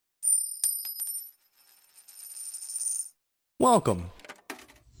Welcome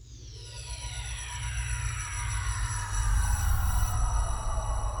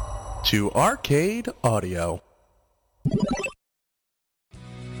to Arcade Audio. 7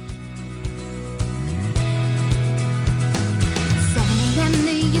 a.m.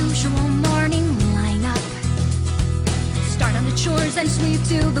 the usual morning lineup. Start on the chores and sweep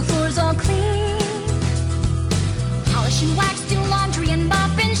till the floor's all clean. Polish and wax, do laundry and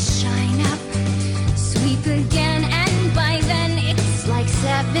mop and shine up. Sweep again, and by then it's like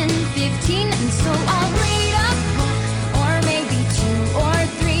 7:15, and so I'll read a book, or maybe 2 or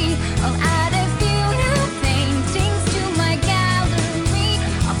 3. I'll add a few new paintings to my gallery.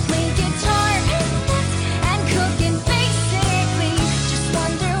 I'll play guitar and lift and cook, and basically just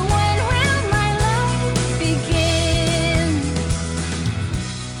wonder, when will my life begin?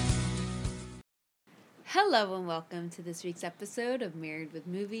 Hello and welcome to this week's episode of Married with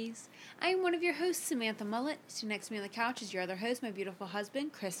Movies. I am one of your hosts, Samantha Mullet. Sitting next to me on the couch is your other host, my beautiful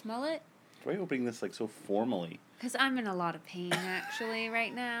husband, Chris Mullet. Why are you opening this like so formally? Because I'm in a lot of pain, actually,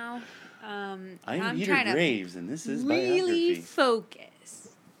 right now. I'm trying Peter to Graves, and this is really biography.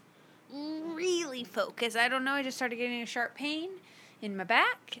 focus. I don't know, I just started getting a sharp pain in my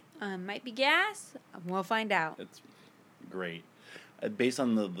back. Might be gas. We'll find out. That's great. Based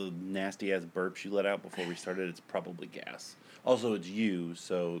on the nasty-ass burps you let out before we started, it's probably gas. Also, it's you,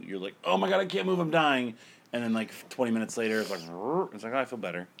 so you're like, oh my god, I can't move, I'm dying. And then like 20 minutes later, it's like, oh, I feel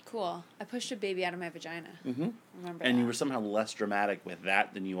better. Cool. I pushed a baby out of my vagina. Mm-hmm. Remember And that. you were somehow less dramatic with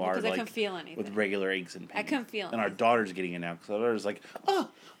that than you are Because I like couldn't feel anything. with regular aches and pains. I couldn't feel And our anything. daughter's getting it now, because our daughter's like,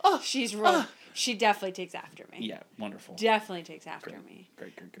 She's real. She definitely takes after me. yeah, wonderful. Definitely takes after Great. me.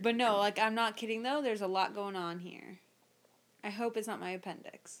 Great. But no, like, I'm not kidding, though. There's a lot going on here. I hope it's not my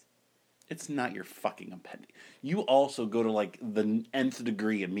appendix. It's not your fucking appendix. You also go to like the nth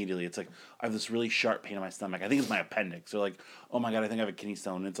degree immediately. It's like, I have this really sharp pain in my stomach. I think it's my appendix. Or like, oh my god, I think I have a kidney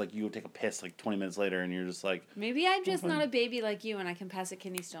stone. And it's like, you go take a piss like 20 minutes later and you're just like, Maybe I'm just not a baby like you and I can pass a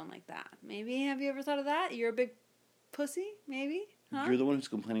kidney stone like that. Maybe, have you ever thought of that? You're a big pussy? Maybe? Huh? you're the one who's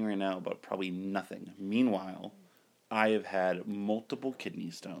complaining right now about probably nothing. Meanwhile, I have had multiple kidney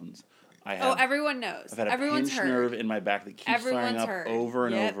stones. Everyone knows. I've had a Everyone's pinched hurt. nerve in my back that keeps flaring Everyone's up hurt. over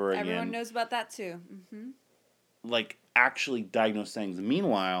and Yep, over again. Everyone knows about that, too. Mm-hmm. Like, actually diagnosed things.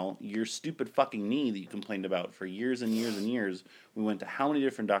 Meanwhile, your stupid fucking knee that you complained about for years and years and years, we went to how many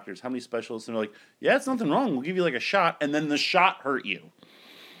different doctors, how many specialists, and they're like, yeah, it's nothing wrong. We'll give you like a shot, and then the shot hurt you.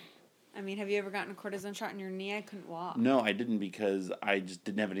 I mean, have you ever gotten a cortisone shot in your knee? I couldn't walk. No, I didn't, because I just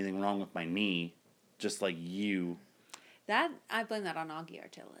didn't have anything wrong with my knee, just like you. I blame that on Augie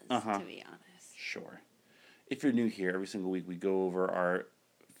Artillas, to be honest. Sure. If you're new here, every single week we go over our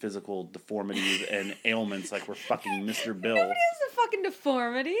physical deformities and ailments like we're fucking Mr. Bill. Nobody has a fucking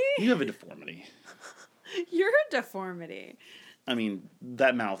deformity. You have a deformity. You're a deformity. I mean,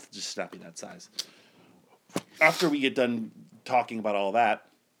 that mouth just snappy that size. After we get done talking about all that,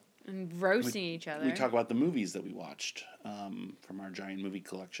 And roasting each other. we talk about the movies that we watched from our giant movie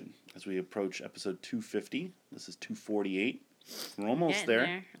collection. As we approach episode 250, this is 248. We're almost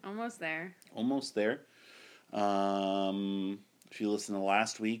there. Almost there. Almost there. If you listen to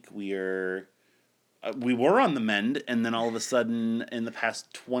last week, we were on the mend, and then all of a sudden, in the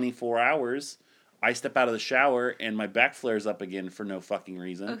past 24 hours, I step out of the shower and my back flares up again for no fucking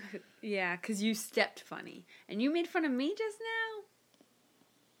reason. Yeah, because you stepped funny. And you made fun of me just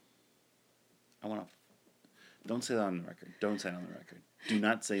now? Don't say that on the record. Don't say it on the record. Do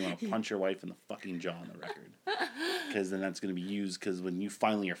not say you want to punch your wife in the fucking jaw on the record. Because then that's going to be used, because when you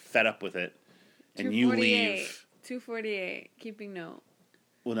finally are fed up with it, and you leave... 248. Keeping note.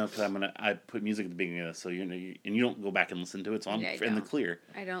 Well, no, because I put music at the beginning of this, so and you don't go back and listen to it, so I'm in the clear.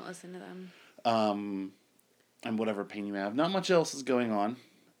 I don't listen to them. And whatever pain you have. Not much else is going on.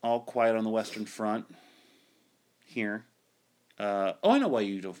 All quiet on the Western Front. Here. I know why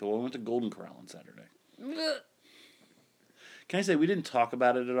you don't feel well. We went to Golden Corral on Saturday. Can I say, we didn't talk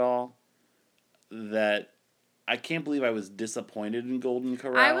about it at all? That I can't believe I was disappointed in Golden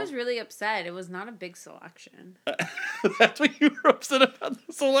Corral. I was really upset. It was not a big selection. That's what you were upset about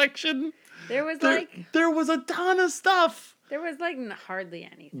the selection? There was There was a ton of stuff. There was hardly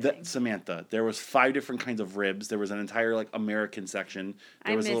anything. Samantha, there was 5 different kinds of ribs. There was an entire American section.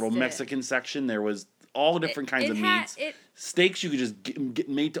 There was a little Mexican section. There was all different kinds of meats. Steaks you could just get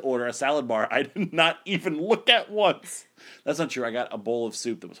made to order. A salad bar I did not even look at once. That's not true. I got a bowl of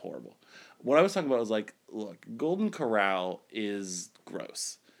soup that was horrible. What I was talking about was look, Golden Corral is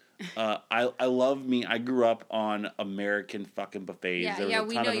gross. I love me. I grew up on American fucking buffets. Yeah,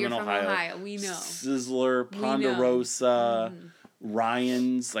 we know you're from Ohio. We know. Sizzler, Ponderosa,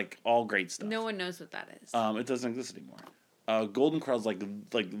 Ryan's, all great stuff. No one knows what that is. It doesn't exist anymore. Golden Corral's like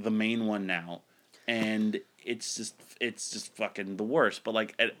the main one now, and it's just fucking the worst. But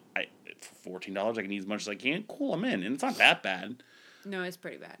like for $14, I can eat as much as I can. Cool, I'm in, and it's not that bad. No, it's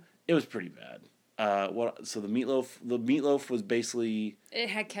pretty bad. It was pretty bad. So the meatloaf was basically... It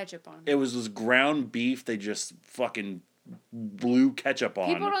had ketchup on it. It was this ground beef they just fucking blew ketchup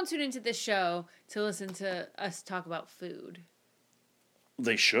on. People don't tune into this show to listen to us talk about food.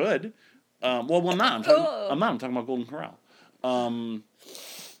 They should. I'm not. I'm talking about Golden Corral.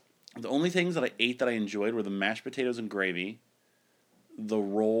 The only things that I ate that I enjoyed were the mashed potatoes and gravy, the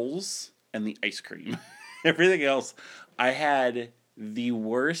rolls, and the ice cream. Everything else, I had the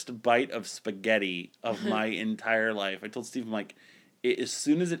worst bite of spaghetti of my entire life. I told Steve, I'm like, as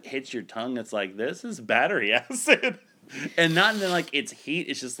soon as it hits your tongue, it's like, this is battery acid. And not in like its heat,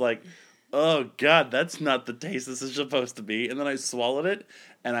 it's just like, oh God, that's not the taste this is supposed to be. And then I swallowed it,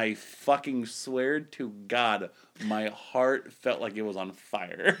 and I fucking swear to God, my heart felt like it was on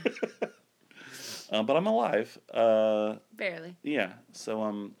fire. But I'm alive. Barely. Yeah.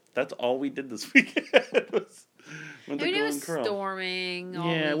 So that's all we did this weekend. It was storming all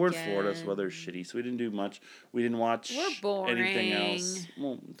weekend. We're in Florida, so weather's shitty, so we didn't do much. We didn't watch anything else.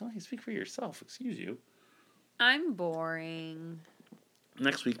 Well, don't speak for yourself. Excuse you. I'm boring.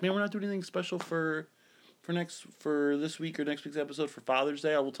 Next week, maybe we're not doing anything special for this week or next week's episode for Father's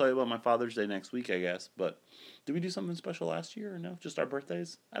Day. I will tell you about my Father's Day next week, I guess. But did we do something special last year or no? Just our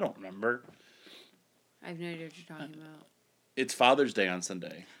birthdays? I don't remember. I have no idea what you're talking about. It's Father's Day on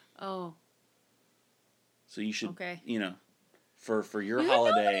Sunday. Oh. So you should, okay. For your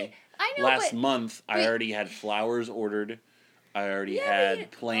holiday, last month, I already had flowers ordered. I already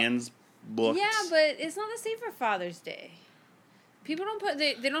had plans booked. Yeah, but it's not the same for Father's Day. People don't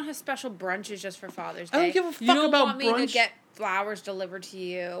they don't have special brunches just for Father's Day. I don't give a fuck about brunch. You don't want me to get flowers delivered to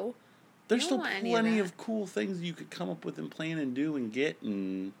you. There's still plenty of cool things you could come up with and plan and do and get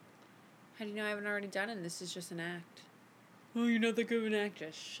and... How do you know I haven't already done it and this is just an act? Oh, you're not that good of an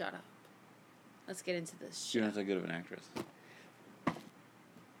actress. Shut up. Let's get into this show. You're not that good of an actress.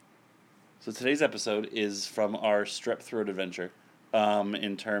 So today's episode is from our strep throat adventure,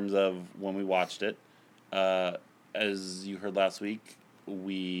 in terms of when we watched it. As you heard last week,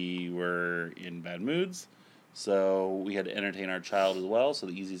 we were in bad moods, so we had to entertain our child as well, so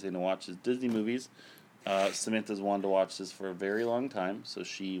the easiest thing to watch is Disney movies. Samantha's wanted to watch this for a very long time, so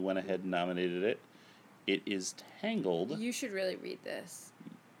she went ahead and nominated it. It is Tangled. You should really read this.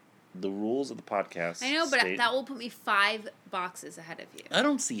 The rules of the podcast. I know, but that will put me 5 boxes ahead of you. I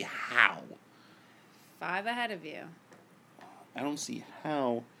don't see how. 5 ahead of you. I don't see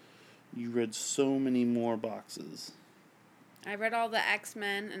how you read so many more boxes. I read all the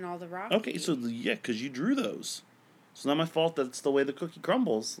X-Men and all the Rocky. Okay, so because you drew those. It's not my fault that's the way the cookie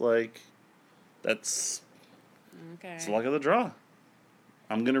crumbles. Like, that's... Okay. It's the luck of the draw.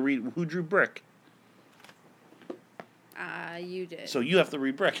 I'm going to read who drew Brick. You did. So you have to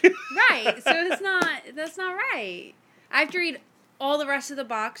read Brick. Right. So that's not right. I have to read all the rest of the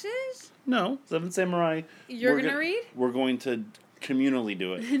boxes? No. Seven Samurai. You're going to read? We're going to communally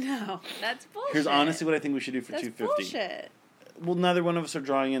do it. No. That's bullshit. Here's honestly what I think we should do for that's $250. Bullshit. Well, neither one of us are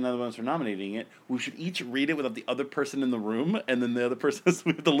drawing it, neither one of us are nominating it. We should each read it without the other person in the room, and then the other person,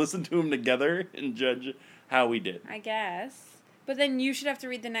 we have to listen to them together and judge how we did. I guess. But then you should have to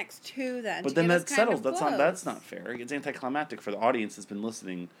read the next 2 then. But then that settles. That's not fair. It's anticlimactic for the audience that's been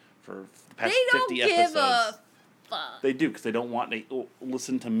listening for the past 50 episodes. They don't give a fuck. They do, because they don't want to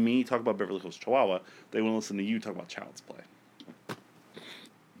listen to me talk about Beverly Hills Chihuahua. They want to listen to you talk about Child's Play.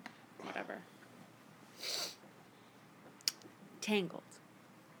 Whatever. Tangled.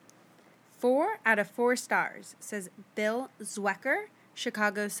 4 out of 4 stars, says Bill Zwecker,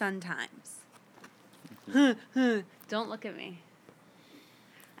 Chicago Sun-Times. Don't look at me.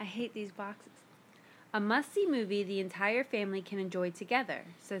 I hate these boxes. A must-see movie the entire family can enjoy together,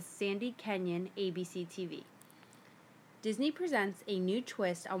 says Sandy Kenyon, ABC TV. Disney presents a new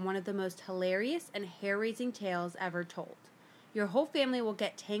twist on one of the most hilarious and hair-raising tales ever told. Your whole family will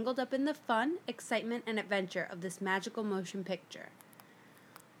get tangled up in the fun, excitement, and adventure of this magical motion picture.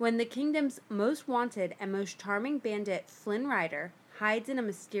 When the kingdom's most wanted and most charming bandit, Flynn Rider, hides in a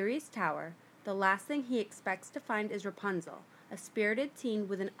mysterious tower, the last thing he expects to find is Rapunzel, a spirited teen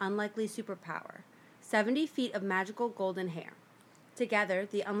with an unlikely superpower, 70 feet of magical golden hair. Together,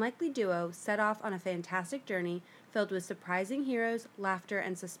 the unlikely duo set off on a fantastic journey filled with surprising heroes, laughter,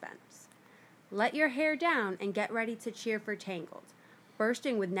 and suspense. Let your hair down and get ready to cheer for Tangled.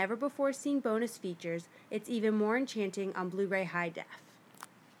 Bursting with never-before-seen bonus features, it's even more enchanting on Blu-ray High Def.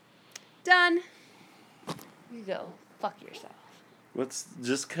 Done. You go fuck yourself.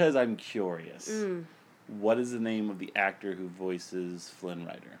 Just because I'm curious. What is the name of the actor who voices Flynn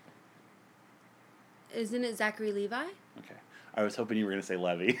Rider? Isn't it Zachary Levi? Okay. I was hoping you were going to say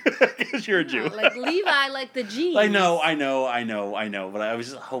Levi, because you're a Jew. Like Levi, like the jeans. I know, but I was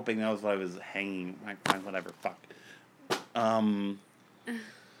just hoping that was what I was hanging, whatever, fuck.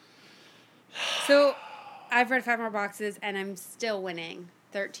 So, I've read 5 more boxes, and I'm still winning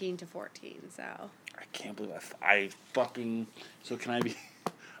 13-14, so. I can't believe I fucking, so can I be,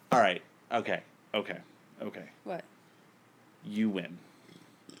 alright, okay. What? You win.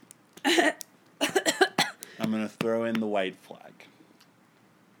 I'm going to throw in the white flag.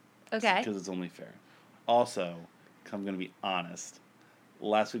 Okay. Because it's only fair. Also, I'm going to be honest.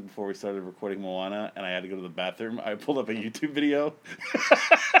 Last week before we started recording Moana, and I had to go to the bathroom, I pulled up a YouTube video.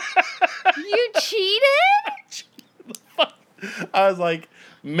 You cheated? I was like,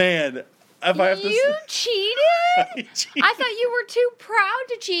 man, if I have to... You cheated? I thought you were too proud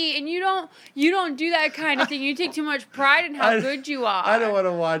to cheat, and you don't do that kind of thing. You take too much pride in how good you are. I don't want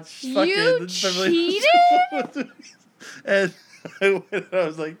to watch fucking... You cheated? And I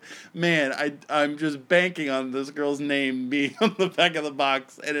was like, man, I'm just banking on this girl's name being on the back of the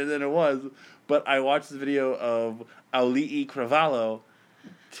box, and then it was. But I watched the video of Auli'i Cravalho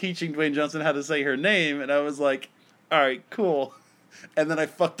teaching Dwayne Johnson how to say her name, and I was like, all right, cool. And then I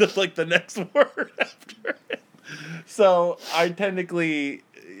fucked up like the next word after it. So I technically,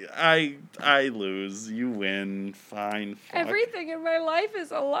 I lose. You win. Fine. Fuck. Everything in my life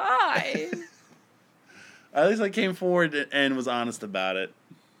is a lie. At least I came forward and was honest about it.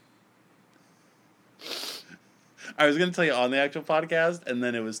 I was going to tell you on the actual podcast, and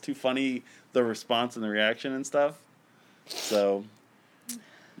then it was too funny, the response and the reaction and stuff. So,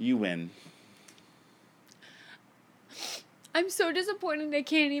 you win. I'm so disappointed I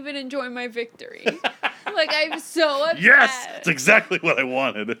can't even enjoy my victory. Like, I'm so upset. Yes! It's exactly what I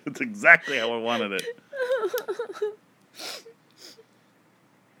wanted. It's exactly how I wanted it.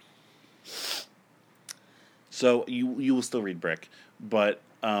 So, you will still read Brick, but,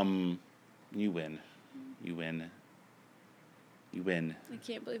 you win. You win. You win. I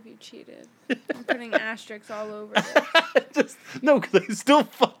can't believe you cheated. I'm putting asterisks all over it. No, because I still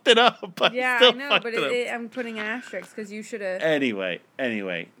fucked it up. I know, but I'm putting asterisks because you should have. Anyway,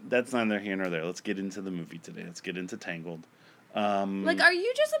 that's neither here nor there. Let's get into the movie today. Let's get into Tangled. Like, are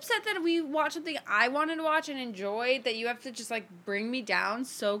you just upset that we watched something I wanted to watch and enjoyed that you have to just, like, bring me down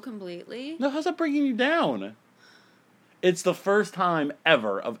so completely? No, how's that bringing you down? It's the first time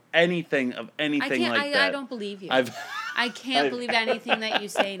ever of anything like that. I don't believe you. I can't believe anything that you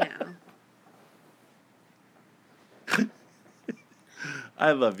say now.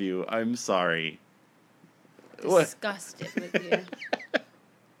 I love you. I'm sorry. Disgusted with you.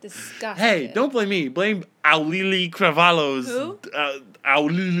 Disgusted. Hey, don't blame me. Blame Auli'i Cravalho's. Who?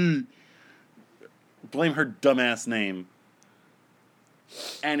 Auli'i. Blame her dumbass name.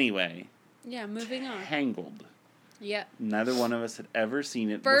 Anyway. Yeah, moving on. Tangled. Yeah. Neither one of us had ever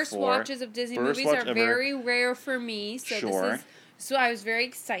seen it before. First watches of Disney movies are very rare for me. So sure. So I was very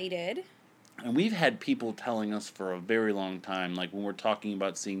excited. And we've had people telling us for a very long time, like when we're talking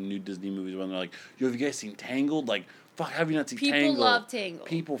about seeing new Disney movies, when they're like, "Yo, have you guys seen Tangled? Like, fuck, have you not seen Tangled?" People love Tangled.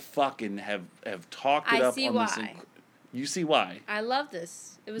 People fucking have talked it up. I see why. You see why? I love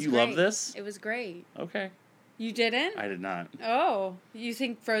this. It was great. You love this? It was great. Okay. You didn't? I did not. Oh. You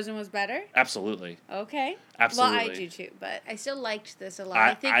think Frozen was better? Absolutely. Okay. Absolutely. Well, I do too, but I still liked this a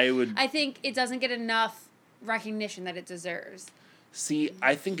lot. I think it doesn't get enough recognition that it deserves. See,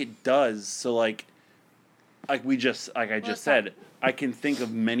 I think it does. So like I just said, I can think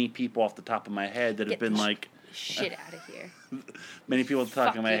of many people off the top of my head that have been like shit out of here. Many people off the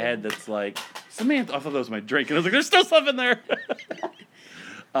top of my head that's like, Samantha, I thought that was my drink, and I was like, there's still stuff in there.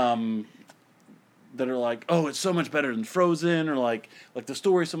 That are like, oh, it's so much better than Frozen, or like the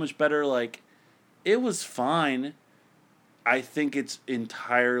story's so much better. Like, it was fine. I think it's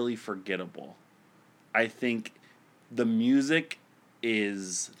entirely forgettable. I think the music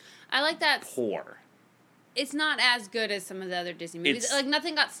is poor. It's not as good as some of the other Disney movies. Like,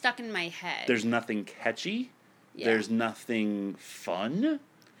 nothing got stuck in my head. There's nothing catchy. Yeah. There's nothing fun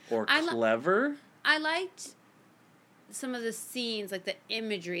or clever. I liked some of the scenes, like the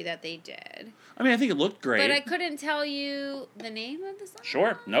imagery that they did. I mean, I think it looked great. But I couldn't tell you the name of the song.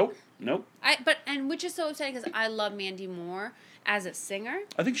 Sure. Nope. Which is so exciting because I love Mandy Moore as a singer.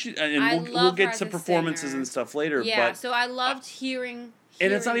 I think we'll get to performances and stuff later. Yeah, but so I loved hearing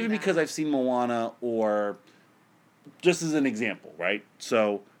and it's not even because I've seen Moana, or just as an example, right?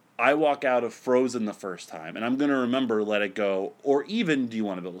 So I walk out of Frozen the first time, and I'm going to remember Let It Go, or even Do You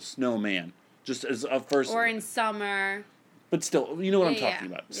Want to Build a Snowman? Just as a first... Or In Summer. But still, you know what I'm talking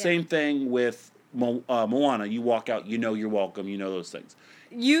about. Yeah. Same thing with Moana, you walk out, you know you're welcome, you know those things.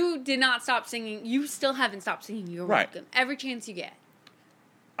 You did not stop singing. You still haven't stopped singing You're Welcome. Every chance you get.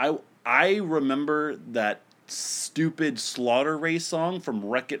 I remember that stupid Slaughter Race song from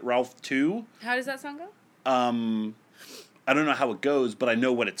Wreck-It Ralph 2. How does that song go? I don't know how it goes, but I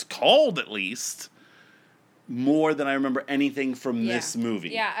know what it's called at least. More than I remember anything from this movie.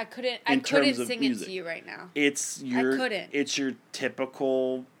 Yeah, I couldn't sing it to you right now. It's your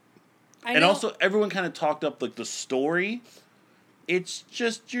typical. And also, everyone kind of talked up like the story. It's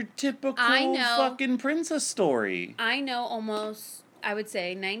just your typical fucking princess story. I know almost, I would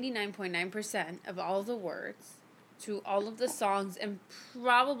say, 99.9% of all the words to all of the songs and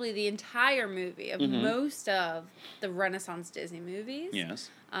probably the entire movie of most of the Renaissance Disney movies. Yes.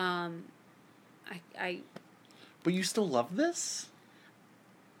 But you still love this?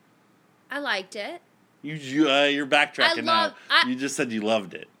 I liked it. You're backtracking now. You just said you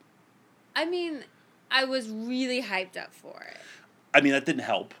loved it. I mean, I was really hyped up for it. I mean, that didn't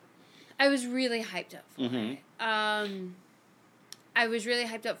help. I was really hyped up for it. I was really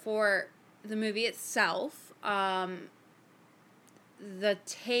hyped up for the movie itself. The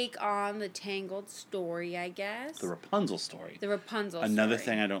take on the Tangled story, I guess. The Rapunzel story. Another story.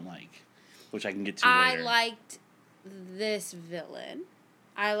 Thing I don't like, which I can get to later. I liked this villain.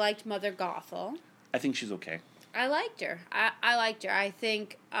 I liked Mother Gothel. I think she's okay. I liked her. I liked her. I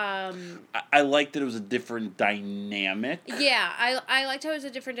think... I liked that it was a different dynamic. Yeah, I liked how it was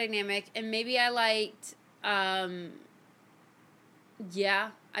a different dynamic, and maybe I liked...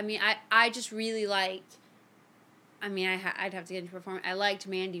 yeah, I mean, I just really liked... I mean, I'd have to get into performance. I liked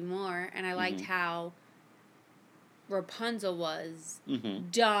Mandy Moore, and I liked how Rapunzel was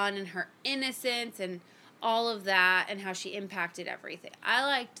done, and her innocence, and all of that, and how she impacted everything. I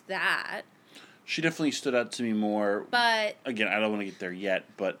liked that. She definitely stood out to me more. But again, I don't want to get there yet,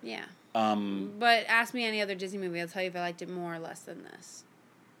 but yeah. But ask me any other Disney movie, I'll tell you if I liked it more or less than this.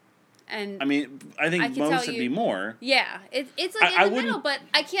 And I mean, I think most would be more. Yeah, it's like in the middle, but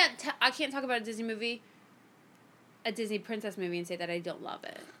I can't talk about a Disney movie, a Disney princess movie, and say that I don't love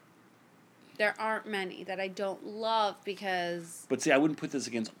it. There aren't many that I don't love because... But see, I wouldn't put this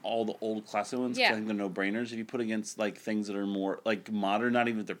against all the old classic ones because I think they're no-brainers. If you put against like things that are more like modern, not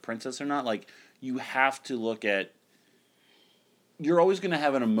even if they're princess or not, like you have to look at... You're always going to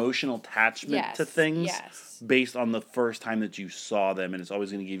have an emotional attachment to things based on the first time that you saw them, and it's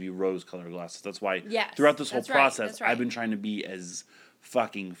always going to give you rose-colored glasses. That's why throughout this whole process, I've been trying to be as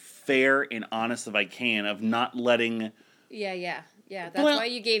fucking fair and honest as I can of not letting... Yeah, that's why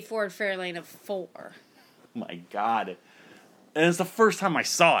you gave Ford Fairlane a 4. Oh my God. And it's the first time I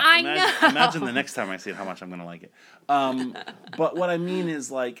saw it. I know. Imagine the next time I see it, how much I'm going to like it. But what I mean is,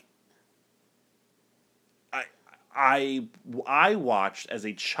 like, I watched as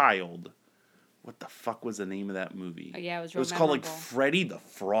a child, what the fuck was the name of that movie? Oh, yeah, it was It was called, like, Freddy the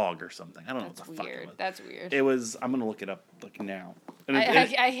Frog or something. I don't know what the fuck it was. That's weird. It was, I'm going to look it up, like, now. And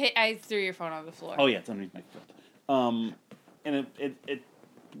I threw your phone on the floor. Oh, yeah, it's underneath my foot. And it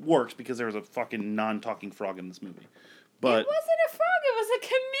works because there was a fucking non-talking frog in this movie. But it wasn't a frog, it was a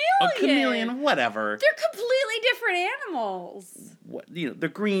chameleon. A chameleon, whatever. They're completely different animals. What, they're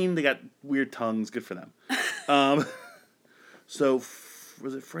green, they got weird tongues, good for them. So,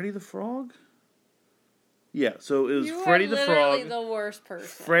 was it Freddy the Frog? Yeah, so it was Freddy the Frog. You are literally the worst person.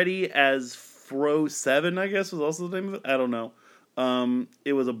 Freddy as Fro7, I guess, was also the name of it. I don't know.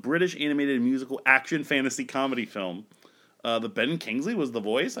 It was a British animated musical action fantasy comedy film. The Ben Kingsley was the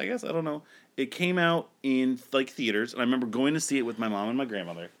voice, I guess. I don't know. It came out in like theaters, and I remember going to see it with my mom and my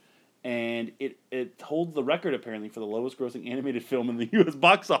grandmother. And it holds the record apparently for the lowest grossing animated film in the U.S.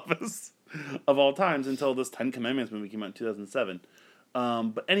 box office of all times until this 10 Commandments movie came out in 2007.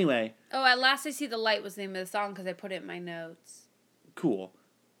 But anyway. Oh, At Last I See the Light was the name of the song because I put it in my notes. Cool.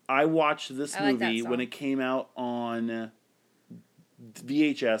 I watched this movie when it came out on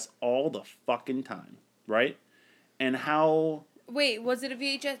VHS all the fucking time, right? And how... Wait, was it a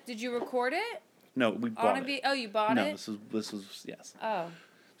VHS? Did you record it? No, we bought it. Oh, you bought it? No, this was yes. Oh.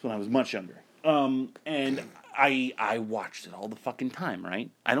 It's when I was much younger. And I watched it all the fucking time,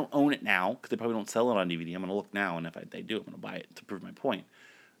 right? I don't own it now, because they probably don't sell it on DVD. I'm going to look now, and if they do, I'm going to buy it to prove my point.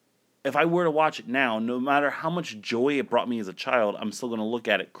 If I were to watch it now, no matter how much joy it brought me as a child, I'm still going to look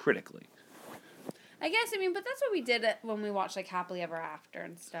at it critically. I guess, but that's what we did when we watched, like, Happily Ever After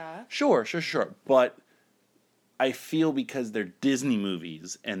and stuff. Sure. But... I feel because they're Disney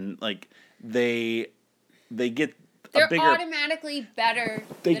movies and like they get they're a bigger, automatically better.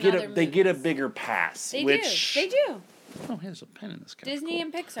 They get a bigger pass. They do. Oh, here's a pen in this. Disney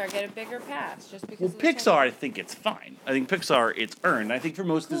and Pixar get a bigger pass just because. Well, Pixar, I think it's fine. I think Pixar, it's earned. I think for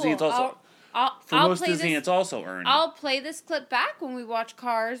most Disney, it's also For most Disney, it's also earned. I'll play this clip back when we watch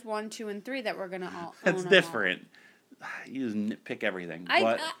Cars 1, 2, and 3 that we're going to all That's different. You just nitpick everything.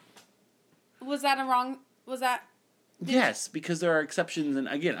 Was that a wrong... Was that... Yes, because there are exceptions, and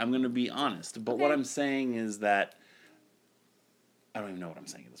again, I'm going to be honest. But what I'm saying is that... I don't even know what I'm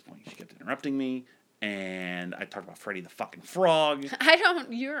saying at this point. She kept interrupting me, and I talked about Freddy the fucking Frog.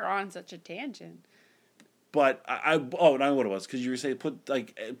 You're on such a tangent. But I know what it was, because you were saying put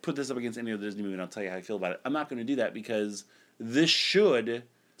this up against any other Disney movie, and I'll tell you how I feel about it. I'm not going to do that because this should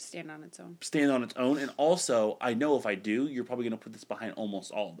stand on its own, and also I know if I do, you're probably going to put this behind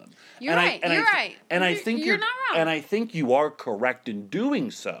almost all of them. You're right. And I think you're not wrong. And I think you are correct in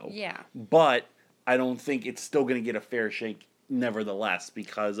doing so. Yeah. But I don't think it's still going to get a fair shake. Nevertheless,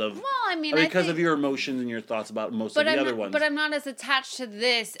 because of of your emotions and your thoughts about most of the other ones. But I'm not as attached to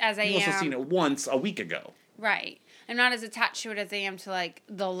this as I am. You've also seen it once a week ago. Right. I'm not as attached to it as I am to, like,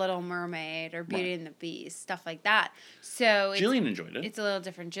 The Little Mermaid or Beauty and the Beast, stuff like that. So Jillian enjoyed it. It's a little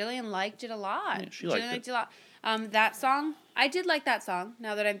different. Jillian liked it a lot. Yeah, she liked it a lot. That song, I did like that song,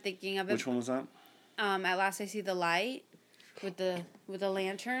 now that I'm thinking of it. Which one was that? At Last I See the Light, with the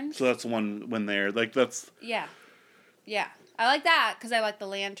lantern. So that's the one when they're, like, that's... Yeah. Yeah. I like that because I like the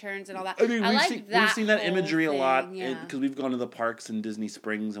lanterns and all that. I mean, we've seen that imagery a lot because we've gone to the parks and Disney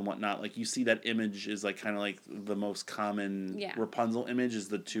Springs and whatnot. Like, you see that image is like kind of like the most common Rapunzel image is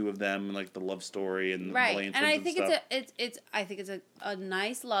the two of them and like the love story and the lanterns and I think it's it's a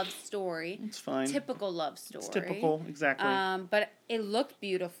nice love story. It's fine. Typical love story. It's typical, exactly. But it looked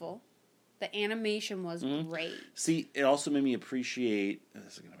beautiful. The animation was great. See, it also made me appreciate.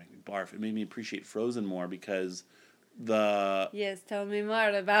 This is gonna make me barf. It made me appreciate Frozen more because. Yes, tell me more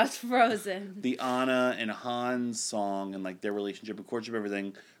about Frozen. The Anna and Hans song and like their relationship and courtship,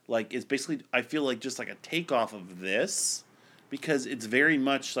 everything, like it's basically I feel like just like a takeoff of this because it's very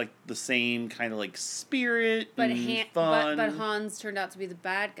much like the same kind of like spirit and fun. But Hans turned out to be the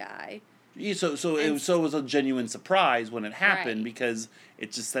bad guy. Yeah, so it was a genuine surprise when it happened because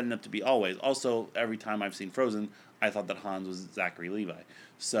it's just setting up to be always. Also, every time I've seen Frozen, I thought that Hans was Zachary Levi.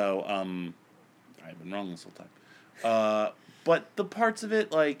 So I've been wrong this whole time. But the parts of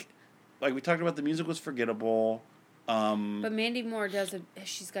it, like we talked about, the music was forgettable. But Mandy Moore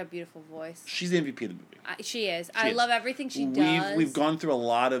she's got a beautiful voice. She's the MVP of the movie. She is. I love everything she does. We've gone through a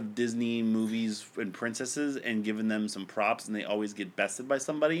lot of Disney movies and princesses and given them some props, and they always get bested by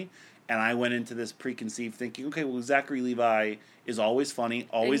somebody. And I went into this preconceived thinking, okay, well, Zachary Levi is always funny,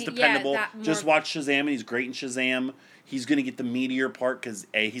 always dependable. Just watch Shazam, and he's great in Shazam. He's going to get the meteor part because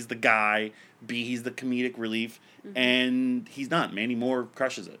A, he's the guy, B, he's the comedic relief, and he's not. Mandy Moore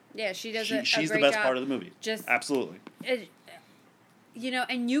crushes it. Yeah, she does She's the best part of the movie. Absolutely.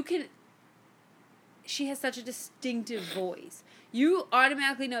 And you can... She has such a distinctive voice. You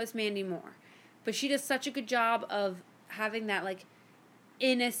automatically know it's Mandy Moore. But she does such a good job of having that, like,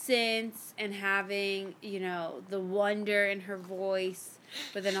 innocence and having, the wonder in her voice,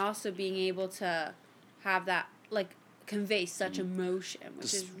 but then also being able to have that, like, convey such emotion,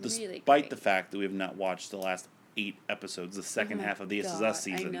 which is really great. Despite the fact that we have not watched the last 8 episodes, the second half of the This Is Us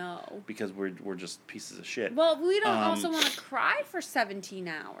season. I know. Because we're just pieces of shit. Well, we don't also want to cry for 17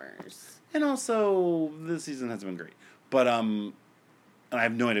 hours. And also, this season hasn't been great. But, and I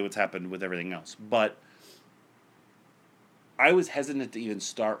have no idea what's happened with everything else. But I was hesitant to even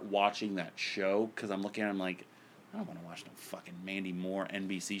start watching that show because I'm looking at it, I'm like, I don't want to watch no fucking Mandy Moore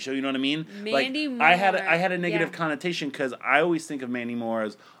NBC show. You know what I mean? Mandy Moore. I had a negative connotation because I always think of Mandy Moore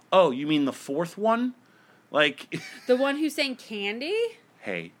as, oh, you mean the 4th one? Like the one who sang Candy?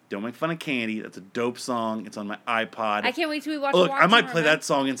 Hey, don't make fun of Candy. That's a dope song. It's on my iPod. I can't wait till we watch. Look, I might play that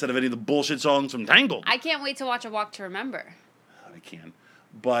song instead of any of the bullshit songs from Tangled. I can't wait to watch A Walk to Remember. I can,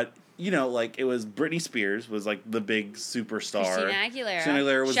 but. Like, it was Britney Spears was, like, the big superstar. Christina Aguilera. Christina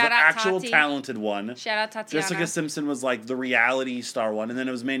Aguilera was the actual talented one. Shout out Tatiana. Jessica Simpson was, like, the reality star one. And then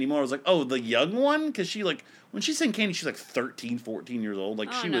it was Mandy Moore. I was like, oh, the young one? Because she, like, when she sang Candy, she was, like, 13, 14 years old.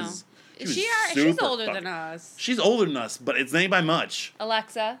 Like, she's older than us. She's older than us, but it's not by much.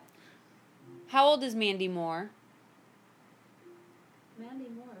 Alexa, how old is Mandy Moore? Mandy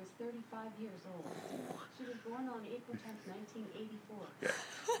Moore is 35 years old. She was born on April 10th, 1984. Yeah.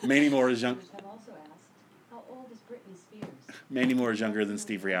 Mandy Moore is young. Have also asked, how old is Britney Spears? Mandy Moore is younger than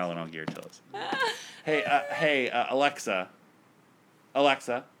Steve Rial and I'll guarantee us. Hey, Alexa.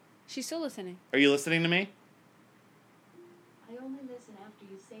 Alexa. She's still listening. Are you listening to me? I only listen after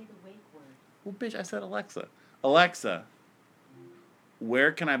you say the wake word. Well, bitch, I said Alexa. Alexa,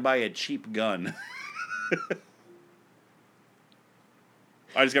 where can I buy a cheap gun?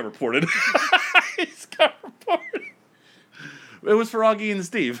 I just got reported. It was for Augie and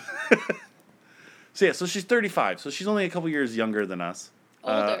Steve. So she's 35. So she's only a couple years younger than us.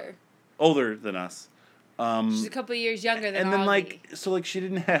 Older than us. She's a couple years younger than And then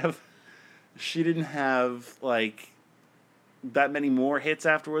she didn't have like that many more hits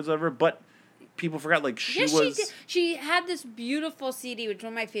afterwards ever, but people forgot she had this beautiful CD, which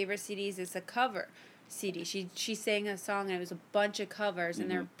one of my favorite CDs is a cover CD. She sang a song and it was a bunch of covers and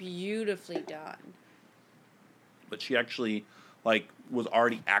they're beautifully done. But she actually was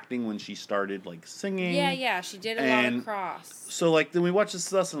already acting when she started singing. Yeah, she did a lot of cross. So then we watched this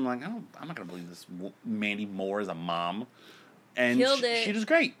stuff and I'm like, I'm not gonna believe this Mandy Moore is a mom. And she does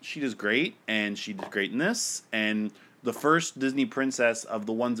great. She does great, and she did great in this. And the first Disney princess of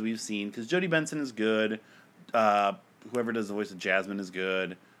the ones we've seen, because Jodie Benson is good. Whoever does the voice of Jasmine is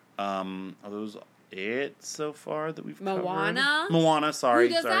good. Are those it so far that we've covered? Moana, sorry.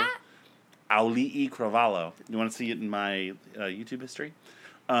 Who does that? Auli'i Cravalho. You want to see it in my YouTube history?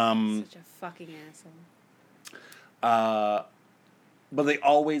 Such a fucking asshole. But they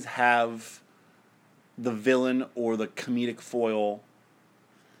always have the villain or the comedic foil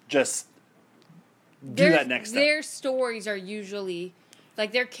just do that next step. Their stories are usually,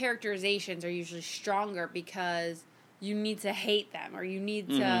 their characterizations are usually stronger because you need to hate them or you need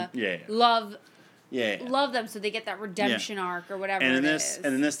to love them so they get that redemption arc or whatever and in it this, is.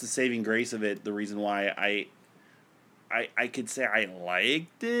 And in this, the saving grace of it, the reason why I could say I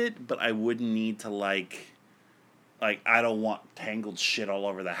liked it, but I wouldn't need to I don't want tangled shit all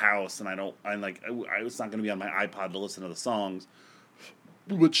over the house, and it's not going to be on my iPod to listen to the songs.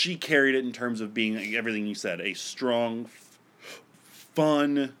 But she carried it in terms of being everything you said, a strong,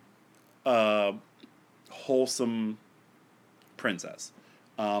 fun, wholesome princess.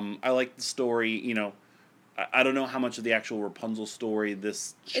 I like the story, I don't know how much of the actual Rapunzel story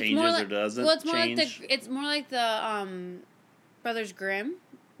this changes or doesn't change. It's more like the Brothers Grimm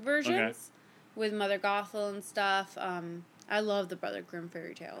versions. Okay. With Mother Gothel and stuff. I love the Brother Grimm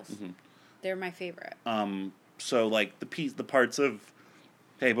fairy tales. Mm-hmm. They're my favorite. So the parts of,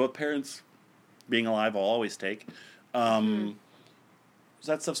 hey, both parents being alive I'll always take. So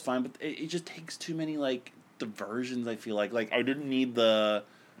that stuff's fine, but it just takes too many diversions, I feel like. I didn't need the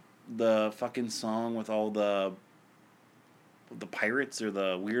fucking song with all the pirates or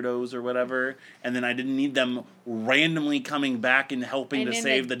the weirdos or whatever, and then I didn't need them randomly coming back and helping to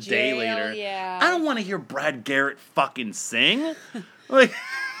save the day later. Yeah. I don't want to hear Brad Garrett fucking sing.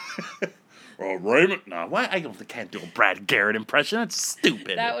 Raymond, no, why? I can't do a Brad Garrett impression. That's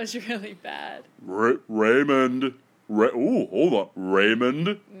stupid. That was really bad. Raymond. Hold on,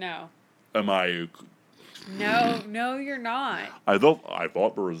 Raymond. No. Am I? No, you're not. I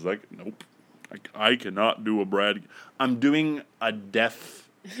thought for a second. Nope. I cannot do a Brad. I'm doing a deaf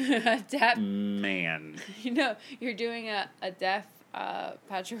man. You're doing a deaf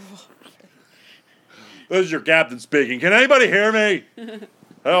Patrick. This is your captain speaking. Can anybody hear me?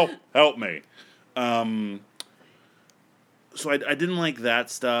 Help me. So I didn't like that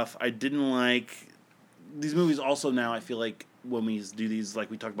stuff. I didn't like these movies. Also now I feel like when we do these,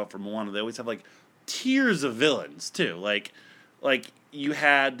 we talked about for Moana, they always have tiers of villains too. Like you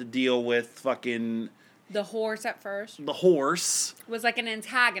had to deal with fucking the horse at first. The horse was an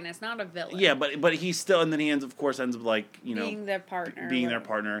antagonist, not a villain. Yeah, but he's still, and then he ends up being their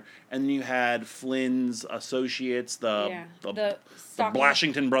partner. And then you had Flynn's associates, the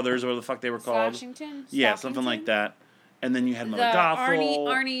Blashington brothers, or whatever the fuck they were called. Yeah, something like that. And then you had Mother Gothel.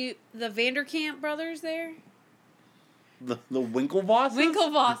 Arnie, the Vanderkamp brothers there. The Winklevosses?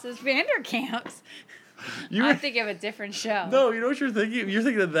 Winklevosses, Vanderkamps. I'm thinking of a different show. No, you know what you're thinking? You're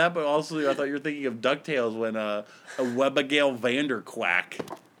thinking of that, but also I thought you were thinking of DuckTales when a Webigail Vanderquack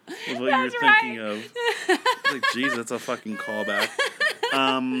was what you were thinking of. Jeez, that's a fucking callback.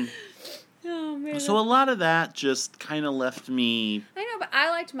 Oh, man. So a lot of that just kind of left me... I know, but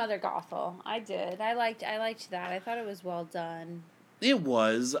I liked Mother Gothel. I did. I liked that. I thought it was well done. It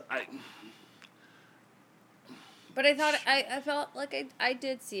was. But I thought... I felt like I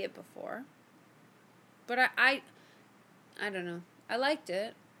did see it before. But I don't know. I liked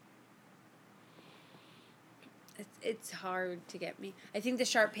it. It's hard to get me. I think the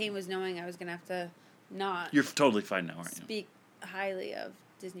sharp pain was knowing I was going to have to not... You're totally fine now, aren't you? Speak highly of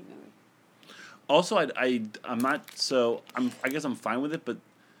Disney movies. Also, I'm not... So, I guess I'm fine with it, but...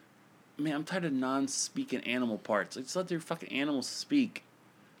 Man, I'm tired of non-speaking animal parts. Just let their fucking animals speak.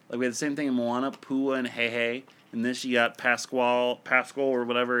 We had the same thing in Moana, Pua and Heihei. And this you got Pascal or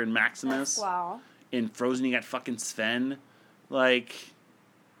whatever, and Maximus. Pasquale. In Frozen, you got fucking Sven. And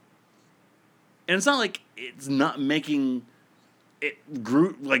it's not like it's not making it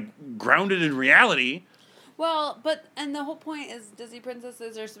grounded in reality. Well, and the whole point is Disney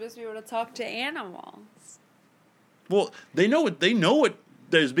princesses are supposed to be able to talk to animals. Well, they know what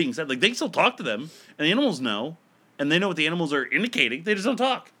is being said. Like, they still talk to them, and the animals know, and they know what the animals are indicating. They just don't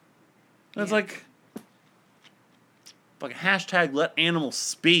talk. And it's like hashtag let animals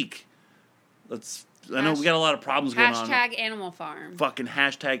speak. I know we got a lot of problems going on. Hashtag Animal Farm. Fucking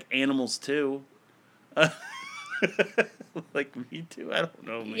hashtag animals too. Like me too. I don't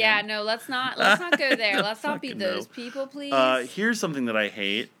know, man. Yeah, no, let's not go there. Let's not be those people, please. Here's something that I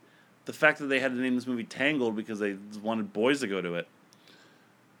hate: the fact that they had to name this movie Tangled because they wanted boys to go to it.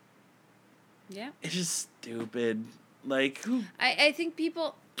 Yeah, it's just stupid. Like, who? I think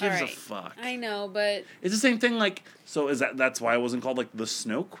people gives a fuck. I know, but it's the same thing. Like, so is that's why it wasn't called like the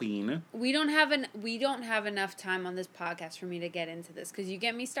Snow Queen? We don't have enough time on this podcast for me to get into this because you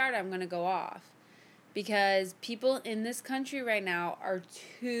get me started, I'm gonna go off. Because people in this country right now are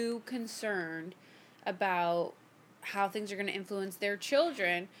too concerned about how things are going to influence their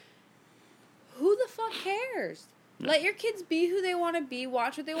children. Who the fuck cares? Yeah. Let your kids be who they want to be,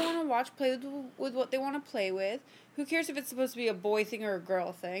 watch what they want to watch, play with what they want to play with. Who cares if it's supposed to be a boy thing or a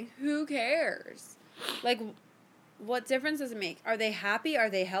girl thing? Who cares? Like, what difference does it make? Are they happy? Are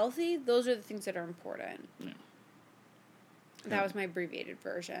they healthy? Those are the things that are important. Yeah. That was my abbreviated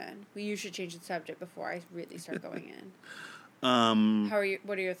version. You should change the subject before I really start going in.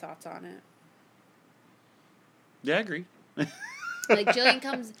 What are your thoughts on it? Yeah, I agree. Like Jillian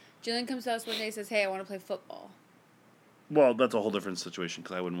comes to us one day and says, "Hey, I want to play football." Well, that's a whole different situation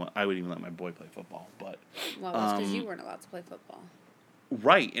because I wouldn't even let my boy play football. But well, that's because you weren't allowed to play football.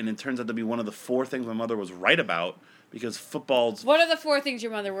 Right, and it turns out to be one of the 4 things my mother was right about. Because football's... What are the 4 things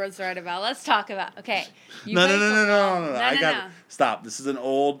your mother was right about? Let's talk about... Okay. No. Stop. This is an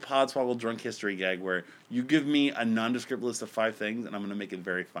old Podswoggle drunk history gag where you give me a nondescript list of 5 things, and I'm going to make it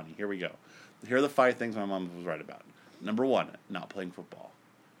very funny. Here we go. Here are the 5 things my mom was right about. Number 1, not playing football.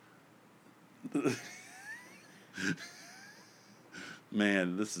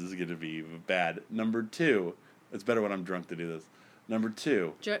 Man, this is going to be bad. Number 2, it's better when I'm drunk to do this. Number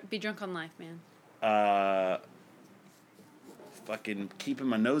 2... Be drunk on life, man. Fucking keeping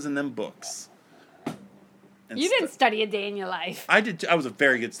my nose in them books. And you didn't study a day in your life. I did. I was a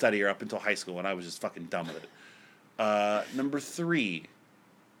very good studier up until high school, and I was just fucking dumb with it. Number 3.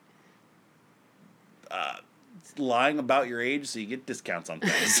 Lying about your age so you get discounts on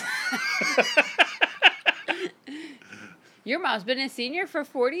things. Your mom's been a senior for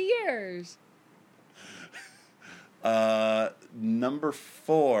 40 years. Number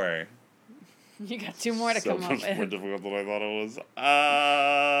 4. You got 2 more to come up with. So much more difficult than I thought it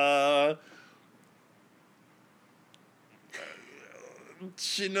was.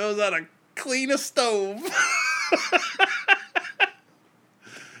 She knows how to clean a stove.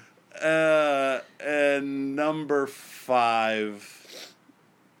 And number 5,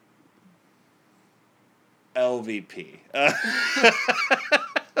 LVP.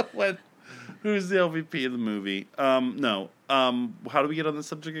 Who's the LVP of the movie? No. How do we get on the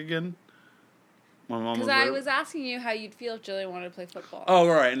subject again? Because I was asking you how you'd feel if Jillian wanted to play football. Oh,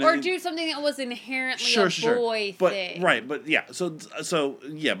 right. Or do something that was inherently a boy thing. Right, but yeah. So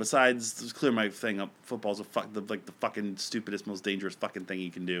yeah. Besides, clear my thing up. Football's the fucking stupidest, most dangerous fucking thing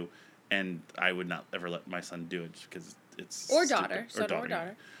you can do, and I would not ever let my son do it because it's or daughter, son or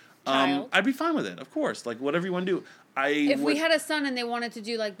daughter. Child. I'd be fine with it, of course. Like whatever you want to do. If we had a son and they wanted to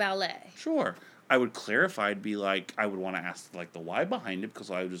do like ballet, sure. I would clarify. I'd be like, I would want to ask like the why behind it because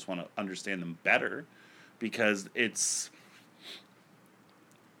I would just want to understand them better, because it's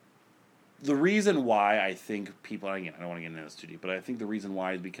the reason why I think people. Again, I don't want to get into this too deep, but I think the reason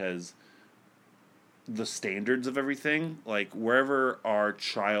why is because the standards of everything, like wherever our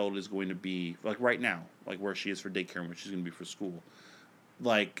child is going to be, like right now, like where she is for daycare and where she's going to be for school,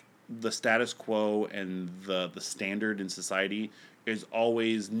 like the status quo and the standard in society is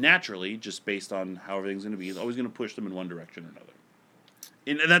always naturally, just based on how everything's going to be, is always going to push them in one direction or another.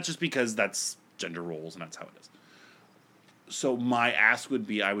 And that's just because that's gender roles and that's how it is. So my ask would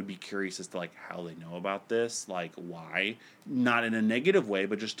be, I would be curious as to like how they know about this, like why, not in a negative way,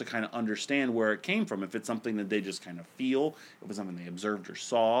 but just to kind of understand where it came from. If it's something that they just kind of feel, if it's something they observed or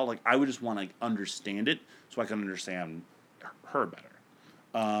saw, like I would just want to understand it so I can understand her better.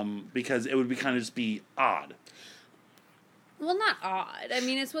 Because it would be kind of just be odd. Well, not odd. I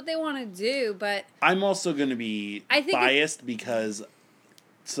mean, it's what they want to do, but... I'm also going to be biased because...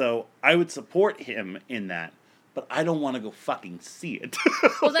 So, I would support him in that. but I don't want to go fucking see it.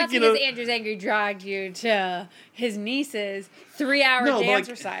 Well, that's because Andrew's Angry dragged you to his niece's 3-hour dance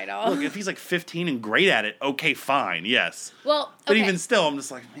recital. Look, if he's like 15 and great at it, okay, fine, yes. Well, but even still, I'm just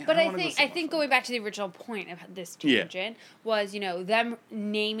like, man. But I think going back to the original point of this tangent was, them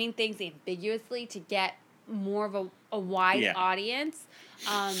naming things ambiguously to get more of a wide audience.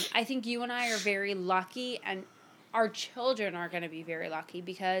 I think you and I are very lucky, and our children are going to be very lucky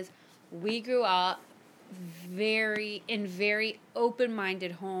because we grew up in very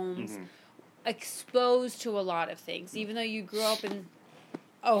open-minded homes, exposed to a lot of things. Even though you grew up in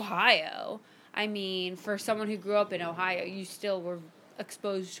Ohio, I mean, for someone who grew up in Ohio, you still were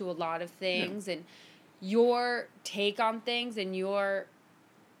exposed to a lot of things, and your take on things and your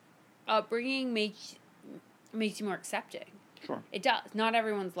upbringing makes you more accepting. Sure. It does. Not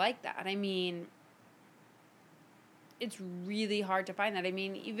everyone's like that. I mean, it's really hard to find that. I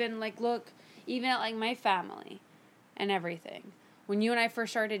mean, even at my family and everything. When you and I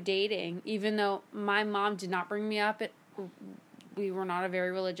first started dating, even though my mom did not bring me up, we were not a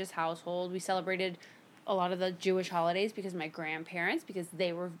very religious household. We celebrated a lot of the Jewish holidays because my grandparents, because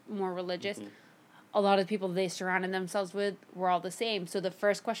they were more religious. Mm-hmm. A lot of the people they surrounded themselves with were all the same. So the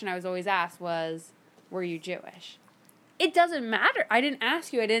first question I was always asked was, were you Jewish? It doesn't matter. I didn't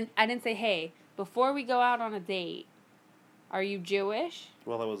ask you. I didn't say, hey, before we go out on a date, are you Jewish?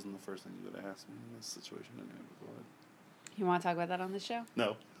 Well, that wasn't the first thing you would have asked me in this situation. You want to talk about that on the show?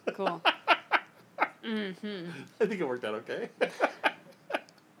 No. Cool. Mm-hmm. I think it worked out okay.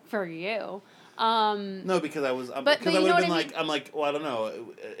 For you. No, because I would have been like, I'm like, well, I don't know.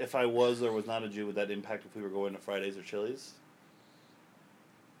 If I was or was not a Jew, would that impact if we were going to Fridays or Chili's?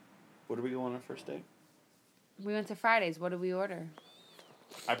 Where did we go on our first date? We went to Fridays. What did we order?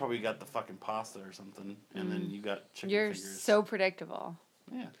 I probably got the fucking pasta or something, and then you got chicken fingers. You're so predictable.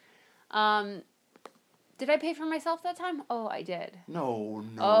 Yeah. Did I pay for myself that time? Oh, I did. No.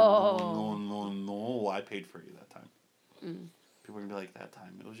 I paid for you that time. People are going to be like, that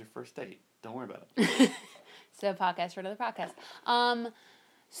time. It was your first date. Don't worry about it. So, podcast for another podcast.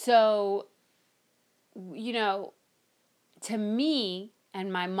 So, to me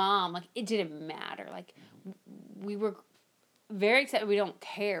and my mom, like, it didn't matter. Like, we were very excited. We don't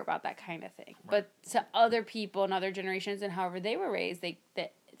care about that kind of thing. Right. But to other people and other generations and however they were raised,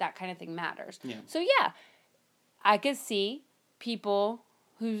 that kind of thing matters. Yeah. So, yeah, I could see people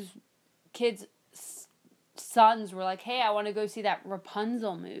whose kids' sons were like, hey, I want to go see that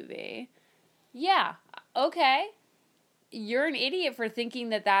Rapunzel movie. Yeah, okay. You're an idiot for thinking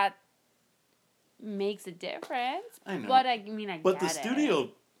that makes a difference. I know. But I get it. But the studio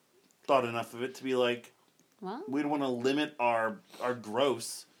thought enough of it to be like, well, we don't want to limit our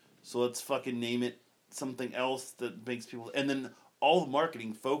gross, so let's fucking name it something else that makes people... And then all the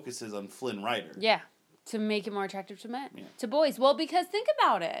marketing focuses on Flynn Rider. Yeah, to make it more attractive to men, to boys. Well, because think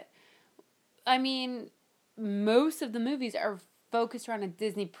about it. I mean, most of the movies are focused around a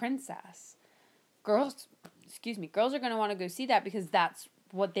Disney princess. Girls are going to want to go see that because that's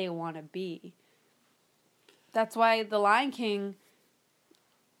what they want to be. That's why The Lion King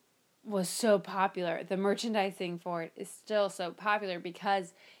was so popular. The merchandising for it is still so popular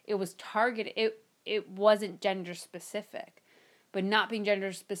because it was targeted. It wasn't gender specific. But not being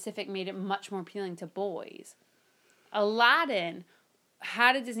gender specific made it much more appealing to boys. Aladdin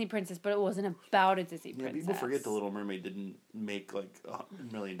had a Disney princess, but it wasn't about a Disney princess. People forget The Little Mermaid didn't make like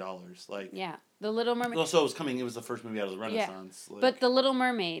 $100 million. Like, yeah, The Little Mermaid. Also, it was the first movie out of the Renaissance. Yeah. But The Little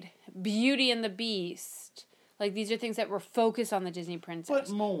Mermaid, Beauty and the Beast, like these are things that were focused on the Disney princess. But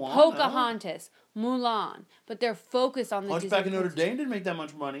Moana, Pocahontas, Mulan, but they're focused on the Disney Hunchback of Notre Dame didn't make that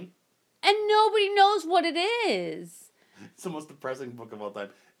much money. And nobody knows what it is. It's the most depressing book of all time.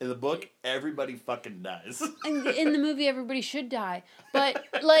 In the book, everybody fucking dies. And in the movie, everybody should die. But,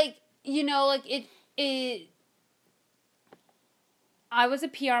 I was a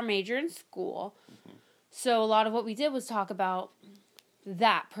PR major in school. Mm-hmm. So a lot of what we did was talk about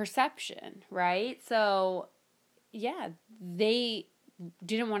that perception, right? So, yeah, they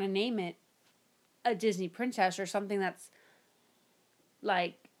didn't want to name it a Disney princess or something that's,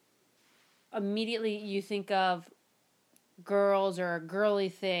 like, immediately you think of girls or a girly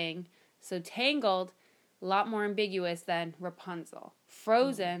thing. So Tangled, a lot more ambiguous than Rapunzel.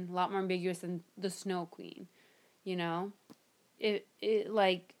 Frozen, a lot more ambiguous than the Snow Queen. You know?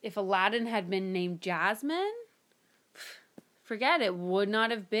 If Aladdin had been named Jasmine, forget it, would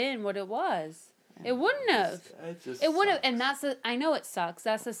not have been what it was. It wouldn't have. It would have, and I know it sucks.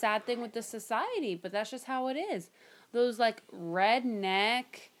 That's the sad thing with the society, but that's just how it is. Those, like, redneck,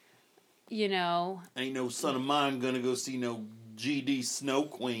 you know. Ain't no son of mine gonna go see no GD Snow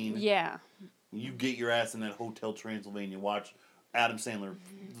Queen. Yeah. You get your ass in that Hotel Transylvania, watch Adam Sandler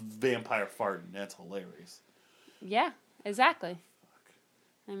vampire farting. That's hilarious. Yeah, exactly.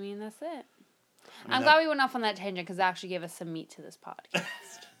 I mean, that's it. I'm glad we went off on that tangent because it actually gave us some meat to this podcast.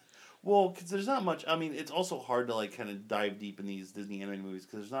 Well, because there's not much. I mean, it's also hard to like kind of dive deep in these Disney animated movies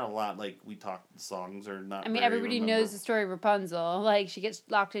because there's not a lot. Like we talk, songs are not. I mean, everybody knows the story of Rapunzel. Like she gets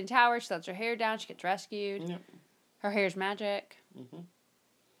locked in a tower, she lets her hair down, she gets rescued. Yep. Her hair's magic. Mm-hmm.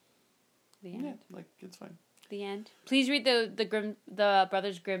 The end. Yeah, like it's fine. The end. Please read the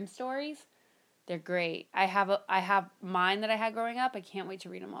Brothers Grimm stories. They're great. I have mine that I had growing up. I can't wait to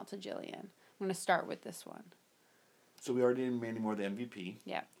read them all to Jillian. I'm gonna start with this one. So we already named Mandy Moore the MVP.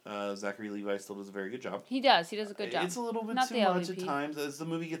 Yeah. Zachary Levi still does a very good job. He does. He does a good job. It's a little bit too much at times as the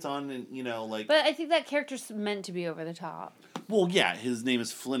movie gets on, and like. But I think that character's meant to be over the top. Well, yeah, his name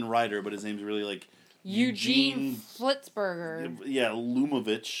is Flynn Rider, but his name's really like Eugene Flitzberger. Yeah,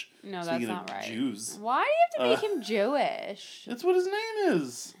 Lumovich. No, that's not right. Jews. Why do you have to make him Jewish? That's what his name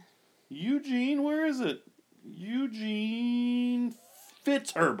is. Eugene, where is it? Eugene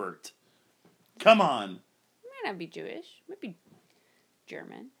Fitzherbert. Come on. Might not be Jewish. Might be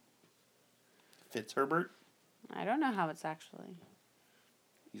German. Fitzherbert? I don't know how it's actually.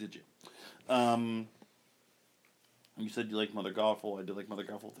 He's a Jew. You said you like Mother Gothel. I did like Mother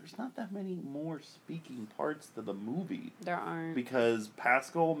Gothel. There's not that many more speaking parts to the movie. There aren't. Because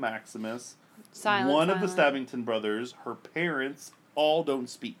Pascal Maximus, Silent. of the Stabbington brothers, her parents, all don't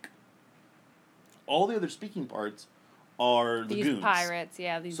speak. All the other speaking parts are the goons. These pirates,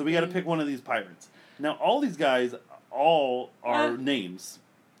 yeah. So we got to pick one of these pirates. Now, all these guys all are names.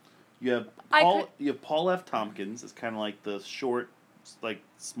 You have Paul F. Tompkins. It's kind of like the short, like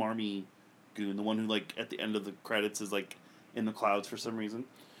smarmy goon, the one who like at the end of the credits is like in the clouds for some reason.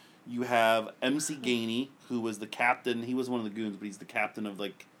 You have MC Gainey, who was the captain. He was one of the goons, but he's the captain of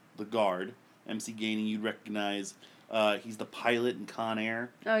like the guard. MC Gainey, you'd recognize. He's the pilot in Con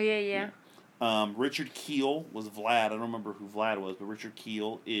Air. Oh yeah. Richard Kiel was Vlad. I don't remember who Vlad was, but Richard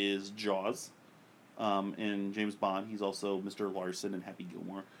Kiel is Jaws. In James Bond, he's also Mr. Larson and Happy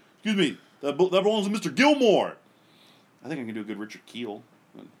Gilmore. Excuse me, that belongs to Mr. Gilmore. I think I can do a good Richard Kiel.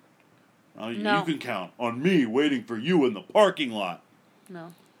 No. You can count on me waiting for you in the parking lot.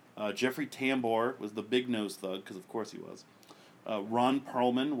 No. Jeffrey Tambor was the big nose thug, because of course he was. Ron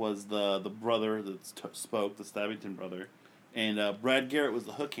Perlman was the brother that spoke, the Stabbington brother. And Brad Garrett was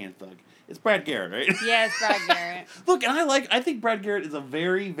the hook hand thug. It's Brad Garrett, right? Yeah, it's Brad Garrett. Look, and I think Brad Garrett is a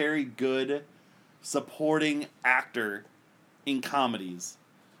very, very good supporting actor in comedies.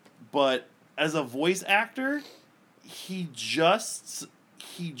 But as a voice actor, he just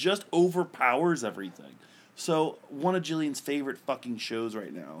overpowers everything. So one of Jillian's favorite fucking shows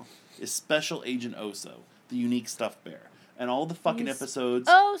right now is Special Agent Oso, the unique stuffed bear. And all the fucking episodes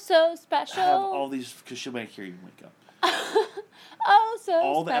oh so special have all these, because she might hear you wake up. Oh, so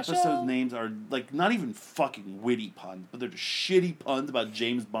all special. The episode names are like not even fucking witty puns, but they're just shitty puns about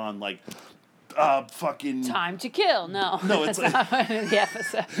James Bond, like fucking Time to Kill. No, it's that's not one of the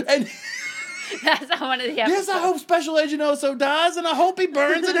episodes. And that's not one of the episodes. Yes, I hope Special Agent Oso dies, and I hope he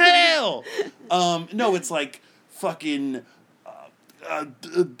burns in hell. No, it's like fucking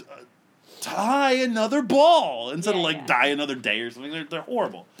tie another ball instead of like die another day or something. They're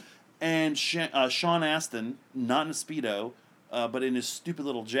horrible. And Sean Astin, not in a Speedo, but in his stupid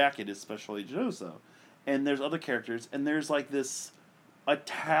little jacket, is Special Agent Oso. And there's other characters, and there's like this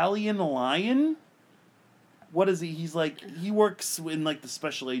Italian lion. What is he? He's like, he works in like the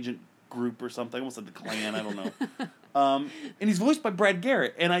Special Agent group or something. I almost said the Klan. I don't know. And he's voiced by Brad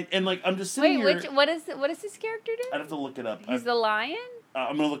Garrett. And I'm just sitting here. Wait, what is his character do? I'd have to look it up. He's the lion?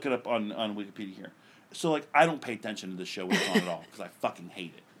 I'm gonna look it up on Wikipedia here. So like, I don't pay attention to this show when it's on at all because I fucking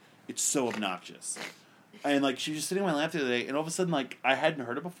hate it. It's so obnoxious. And like, she was just sitting on my lap the other day, and all of a sudden, like, I hadn't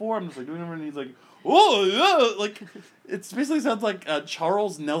heard it before. I'm just like doing it, and he's like, oh yeah, like, it basically sounds like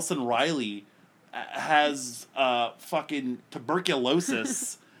Charles Nelson Riley has fucking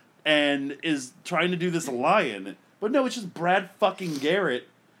tuberculosis and is trying to do this lion. But no, it's just Brad fucking Garrett.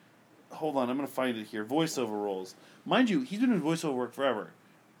 Hold on, I'm gonna find it here. Voiceover roles. Mind you, he's been doing voiceover work forever.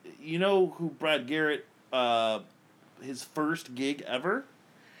 You know who Brad Garrett, his first gig ever?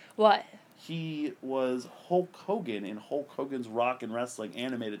 What? He was Hulk Hogan in Hulk Hogan's Rock and Wrestling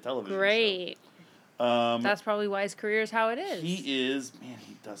animated television Great. show. That's probably why his career is how it is.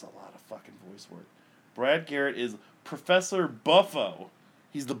 He does a lot of fucking voice work. Brad Garrett is Professor Buffo.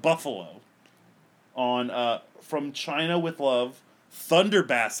 He's the Buffalo. On From China with Love, Thunder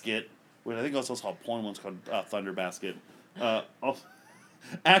Basket, which I think also saw a porn once called Thunder Basket.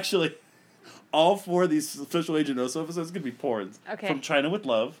 Actually, All 4 of these Special Agent Oso episodes could be porns. Okay. From China with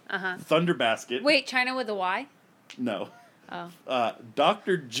Love. Thunder Basket. Wait, China with a Y? No. Oh.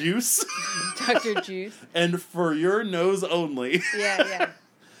 Dr. Juice. Dr. Juice. And For Your Nose Only. Yeah.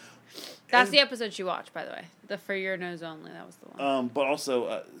 That's the episode she watched, by the way. The For Your Nose Only. That was the one. But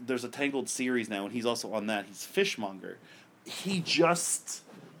also, there's a Tangled series now, and he's also on that. He's Fishmonger. He's just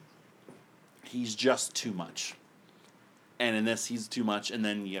too much. And in this, he's too much, and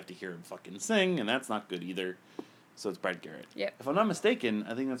then you have to hear him fucking sing, and that's not good either. So it's Brad Garrett. Yep. If I'm not mistaken,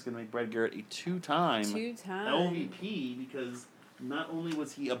 I think that's going to make Brad Garrett a two-time LVP, because not only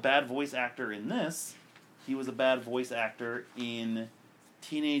was he a bad voice actor in this, he was a bad voice actor in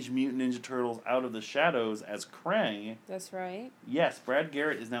Teenage Mutant Ninja Turtles Out of the Shadows as Krang. That's right. Yes, Brad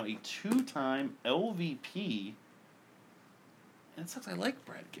Garrett is now a two-time LVP. And it sucks, I like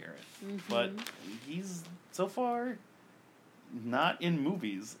Brad Garrett. But he's, so far, not in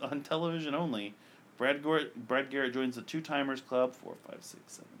movies, on television only. Brad Garrett joins the Two-Timers Club, 4, 5, 6,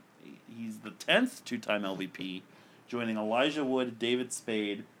 7, 8. He's the 10th two-time LVP, joining Elijah Wood, David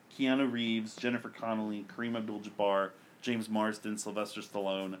Spade, Keanu Reeves, Jennifer Connelly, Kareem Abdul-Jabbar, James Marsden, Sylvester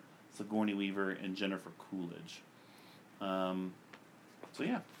Stallone, Sigourney Weaver, and Jennifer Coolidge. So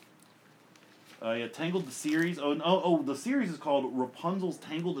yeah. Tangled the series. The series is called Rapunzel's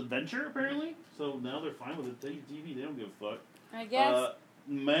Tangled Adventure, apparently. So now they're fine with it. TV, they don't give a fuck. I guess.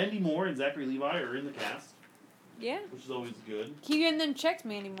 Mandy Moore and Zachary Levi are in the cast. Yeah. Which is always good. Keep getting them checks,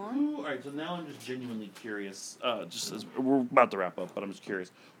 Mandy Moore. Alright, so now I'm just genuinely curious. Just as we're about to wrap up, but I'm just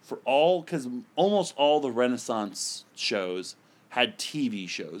curious. Because almost all the Renaissance shows had TV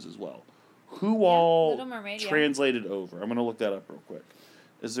shows as well. Who all Little Mermaid, translated over? I'm going to look that up real quick.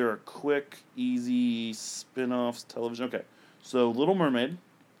 Is there a quick, easy spin-offs television? Okay. So Little Mermaid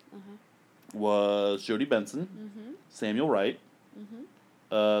was Jodie Benson, Samuel Wright.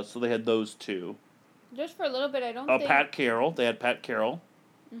 So they had those two. Just for a little bit, I don't think... Pat Carroll. They had Pat Carroll.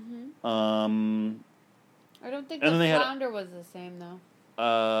 I don't think Flounder was the same, though.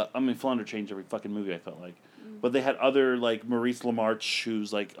 Flounder changed every fucking movie, I felt like. But they had other, like, Maurice LaMarche,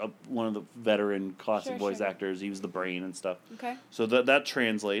 who's, like, one of the veteran classic voice actors. He was the brain and stuff. Okay. So that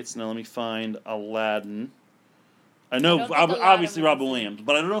translates. Now let me find Aladdin. I know, obviously, Robin Williams,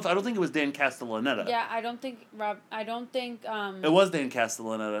 but I don't think it was Dan Castellaneta. Yeah, I don't think... It was Dan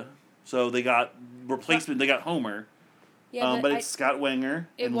Castellaneta. So they got replacement. They got Homer. Yeah, but it's Scott Wenger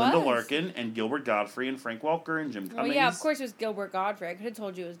and Linda Larkin and Gilbert Godfrey and Frank Welker and Jim Cummings. Oh yeah, of course it was Gilbert Godfrey. I could have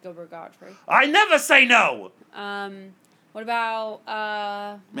told you it was Gilbert Godfrey. I never say no! What about...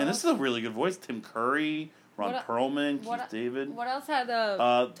 Man, this is a really good voice. Tim Curry, Ron Perlman, Keith David. What else had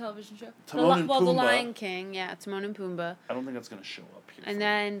a television show? Timon and Pumbaa. The Lion King. Yeah, Timon and Pumbaa. I don't think that's going to show up here. And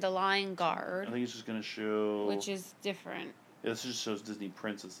then The Lion Guard. I think it's just going to show... Which is different. Yeah, this just shows Disney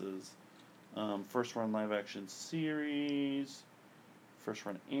princesses. First run live action series. First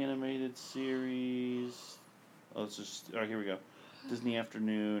run animated series. Oh, it's just... All right, here we go. Disney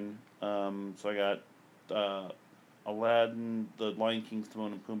Afternoon. So I got Aladdin, The Lion King,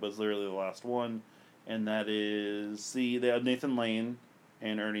 Timon and Pumbaa is literally the last one. And that is... they have Nathan Lane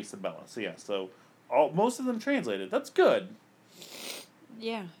and Ernie Sabella. So yeah, so most of them translated. That's good.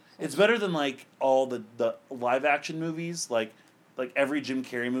 Yeah. It's better than, like, all the live action movies. Like every Jim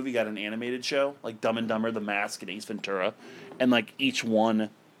Carrey movie got an animated show, like Dumb and Dumber, The Mask, and Ace Ventura, and like each one,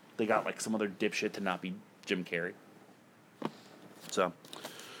 they got like some other dipshit to not be Jim Carrey. So,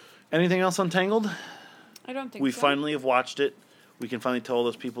 anything else on Tangled? I don't think we so. finally have watched it. We can finally tell all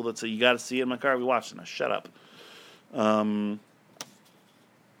those people that say you got to see it. In my car, we watched it. Now shut up.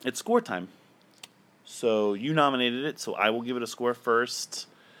 It's score time. So you nominated it, so I will give it a score first.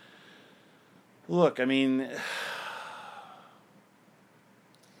 Look, I mean.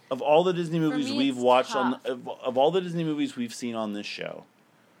 Of all the Disney movies we've watched of all the Disney movies we've seen on this show,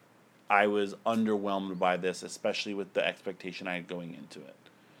 I was underwhelmed by this, especially with the expectation I had going into it.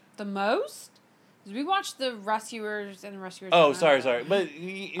 The most? Because we watched the Rescuers and the Rescuers. Oh, sorry, but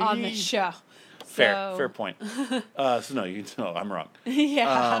on the show. Fair point. So no, I'm wrong.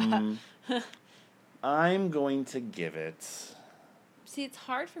 Yeah. I'm going to give it. See, it's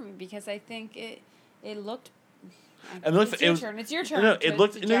hard for me because I think it looked. It's your turn. No, it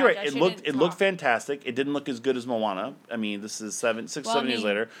looked. No, you're right. It looked fantastic. It didn't look as good as Moana. I mean, this is 6, 7 years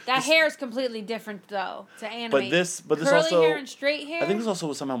later. That hair is completely different though to animate. But this curly also hair and straight hair. I think this also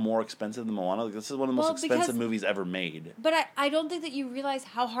was somehow more expensive than Moana. Like, this is one of the most expensive movies ever made. But I don't think that you realize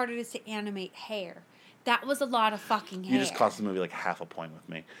how hard it is to animate hair. That was a lot of fucking hair. You just cost the movie like half a point with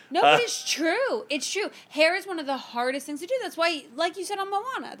me. No, but it's true. It's true. Hair is one of the hardest things to do. That's why, like you said on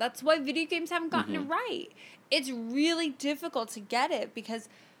Moana, that's why video games haven't gotten it right. It's really difficult to get it because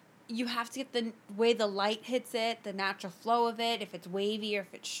you have to get the way the light hits it, the natural flow of it, if it's wavy or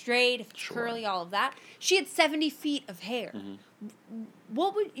if it's straight, if it's curly, all of that. She had 70 feet of hair. You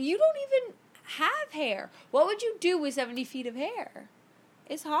don't even have hair. What would you do with 70 feet of hair?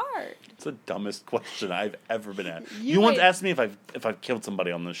 It's hard. It's the dumbest question I've ever been asked. You once asked me if I've killed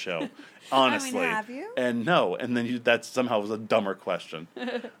somebody on this show. Honestly. I mean, have you? And no, and then that somehow was a dumber question.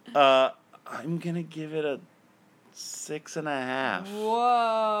 I'm gonna give it a 6.5.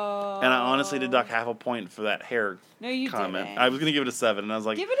 Whoa. And I honestly deduct half a point for that hair comment. Didn't. I was gonna give it a 7, and I was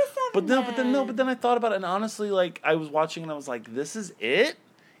like, give it a 7. But then I thought about it, and honestly, like I was watching, and I was like, this is it.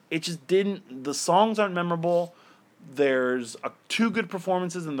 It just didn't. The songs aren't memorable. There's 2 good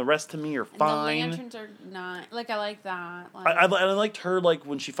performances, and the rest to me are fine. And the lanterns are not like I like that. Like, I liked her like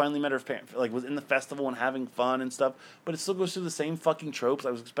when she finally met her parents, like was in the festival and having fun and stuff. But it still goes through the same fucking tropes.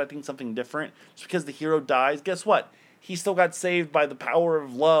 I was expecting something different. Just because the hero dies, guess what? He still got saved by the power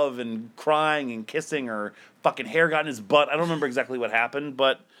of love and crying and kissing, or fucking hair got in his butt. I don't remember exactly what happened,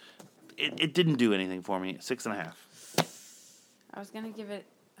 but it didn't do anything for me. 6.5. I was gonna give it.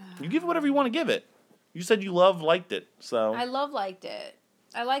 You give it whatever you want to give it. You said you liked it, so. I liked it.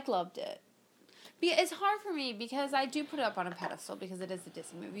 I loved it. It's hard for me because I do put it up on a pedestal because it is a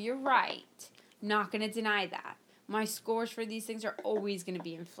Disney movie. You're right. Not going to deny that. My scores for these things are always going to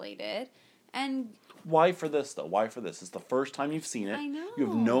be inflated. And why for this, though? Why for this? It's the first time you've seen it. I know. You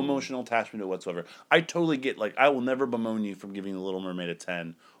have no emotional attachment to it whatsoever. I totally get, like, I will never bemoan you from giving The Little Mermaid a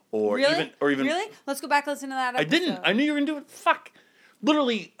 10. Or really? even. Really? Let's go back and listen to that episode. I didn't. I knew you were going to do it. Fuck.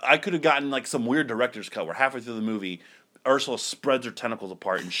 Literally, I could have gotten like some weird director's cut where halfway through the movie, Ursula spreads her tentacles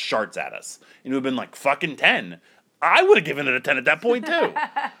apart and sharts at us. And it would have been like fucking 10. I would have given it a 10 at that point too.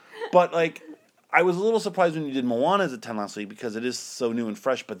 But like, I was a little surprised when you did Moana as a 10 last week because it is so new and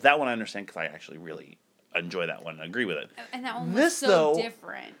fresh. But that one I understand because I actually really enjoy that one and agree with it. And that one was so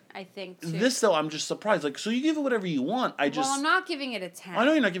different, I think, too. This, though, I'm just surprised. Like, so you give it whatever you want. Well, I'm not giving it a 10. I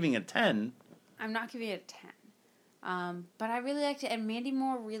know you're not giving it a 10. I'm not giving it a 10. But I really liked it, and Mandy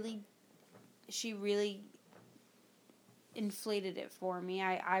Moore really inflated it for me.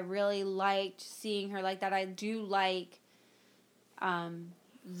 I really liked seeing her like that. I do like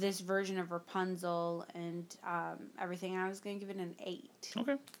this version of Rapunzel and everything. I was going to give it an 8.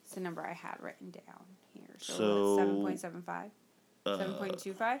 Okay. It's the number I had written down here. So 7.75?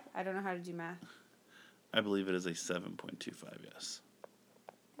 7.25? I don't know how to do math. I believe it is a 7.25, yes.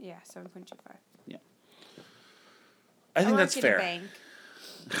 Yeah, 7.25. Yeah. I think that's fair.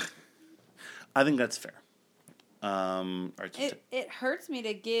 I think that's fair. It hurts me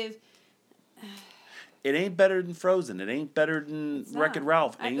to give. It ain't better than Frozen. It ain't better than Wreck-It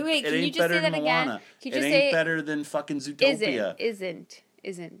Ralph. It ain't better than Moana. It ain't better than fucking Zootopia. Isn't.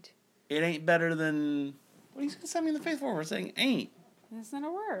 It ain't better than. What are you gonna send me in the face for? We're saying ain't. That's not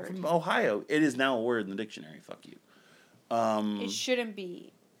a word. From Ohio, it is now a word in the dictionary. Fuck you. It shouldn't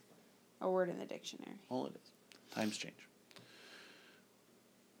be a word in the dictionary. Well, it is. Times change.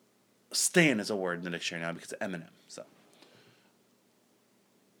 Stan is a word in the dictionary now because of Eminem.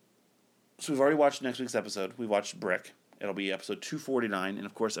 So we've already watched next week's episode. We watched Brick. It'll be episode 249. And,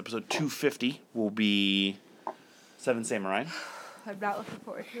 of course, episode 250 will be Seven Samurai. I'm not looking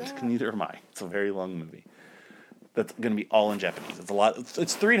forward to that. Neither am I. It's a very long movie. That's going to be all in Japanese. It's a lot.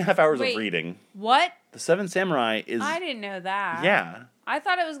 It's 3.5 hours of reading. What? The Seven Samurai is... I didn't know that. Yeah. I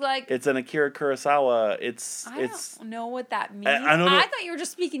thought it was like... It's an Akira Kurosawa. I don't know what that means. I don't know. I thought you were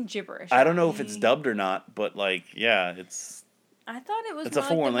just speaking gibberish. I don't know if it's dubbed or not, but like, yeah, it's... I thought it was it's a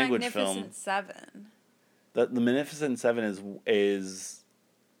foreign like language film. Magnificent Seven. The Magnificent Seven is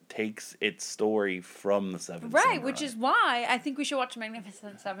takes its story from the Seven Samurai. Right, which is why I think we should watch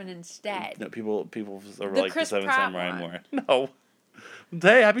Magnificent Seven instead. No, people are like Chris the Seven Pratt Samurai one. more. No.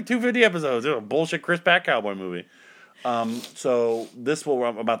 Hey, happy 250 episodes. It's a bullshit Chris Pratt cowboy movie. So this we're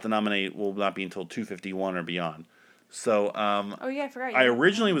about to nominate will not be until 251 or beyond. So oh yeah, I forgot. I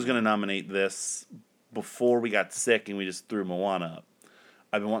originally was going to nominate this before we got sick and we just threw Moana up.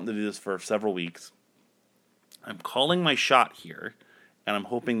 I've been wanting to do this for several weeks. I'm calling my shot here, and I'm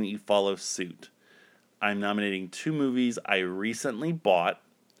hoping that you follow suit. I'm nominating 2 movies I recently bought.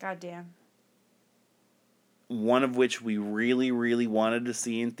 Goddamn. One of which we really, really wanted to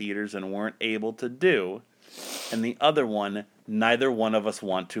see in theaters and weren't able to do. And the other one, neither one of us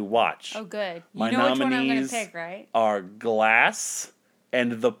want to watch. Oh, good. You My know which one I'm going to nominees pick, right? are Glass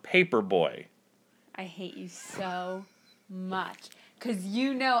and The Paperboy. I hate you so much. Because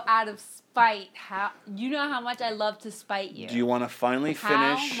you know out of spite how much I love to spite you. Do you want to finally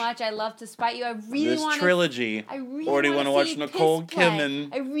finish how much I love to spite you? I really want this trilogy? Or do you want to watch Nicole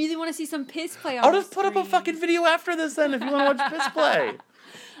Kidman? I really want to see some piss play on I'll the just put up a screen. fucking video after this then if you want to watch piss play.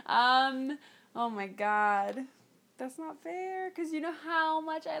 Oh my God. That's not fair, because you know how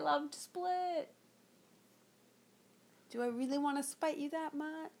much I loved Split. Do I really want to spite you that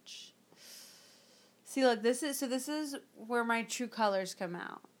much? See, look, this is where my true colors come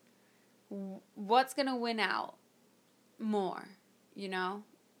out. What's going to win out more, you know?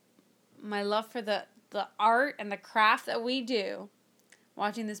 My love for the art and the craft that we do.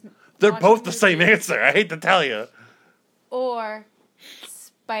 Watching this. They're both the same answer. I hate to tell you. Or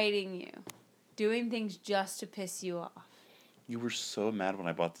spiting you. Doing things just to piss you off. You were so mad when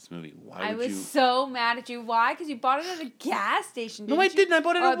I bought this movie. Why I would you? was so mad at you. Why? Because you bought it at a gas station, didn't No, I you? didn't. I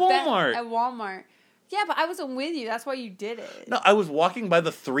bought it at Walmart. At Walmart. Yeah, but I wasn't with you. That's why you did it. No, I was walking by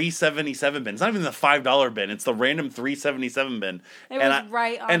the $3.77 bin. It's not even the $5 bin. It's the random $3.77 bin. It was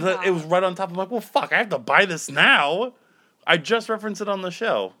right on top. It was right on top. I'm like, well, fuck, I have to buy this now. I just referenced it on the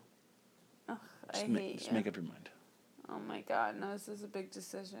show. Ugh, Just make up your mind. Oh my God, no, this is a big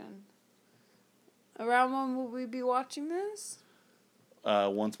decision. Around when will we be watching this?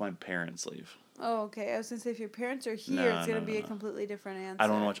 Once my parents leave. Oh, okay. I was going to say, if your parents are here, it's going to be a completely different answer. I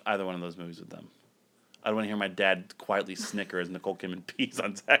don't want to watch either one of those movies with them. I don't want to hear my dad quietly snicker as Nicole Kidman pees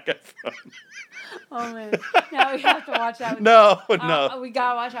on Zac Efron. Oh, man. Now we have to watch that with No. We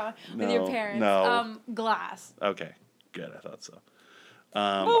got to watch that one with your parents. No. Glass. Okay. Good. I thought so.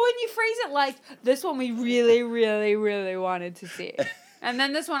 But when you phrase it like, this one we really, really, really wanted to see. And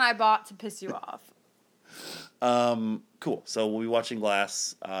then this one I bought to piss you off. Cool. So we'll be watching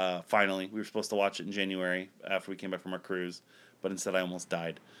Glass, finally. We were supposed to watch it in January after we came back from our cruise, but instead I almost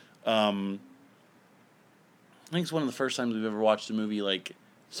died. I think it's one of the first times we've ever watched a movie, like,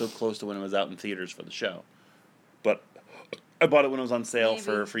 so close to when it was out in theaters for the show. But I bought it when it was on sale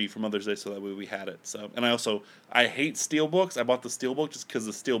for Mother's Day, so that way we had it. So, and I hate steelbooks. I bought the steelbook just because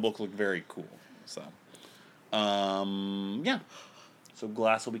the steelbook looked very cool. So, yeah. So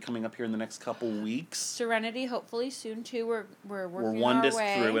Glass will be coming up here in the next couple weeks. Serenity, hopefully soon too. We're working one our disc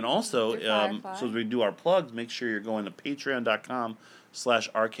way through, and also so as we do our plugs, make sure you're going to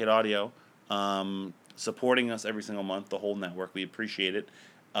patreon.com/arcadeaudio, supporting us every single month, the whole network. We appreciate it.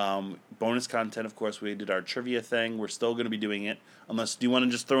 Bonus content, of course. We did our trivia thing. We're still going to be doing it, unless do you want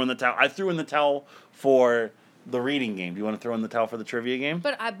to just throw in the towel? I threw in the towel for the reading game. Do you want to throw in the towel for the trivia game?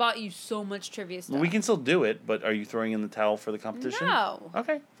 But I bought you so much trivia stuff. Well, we can still do it, but are you throwing in the towel for the competition? No.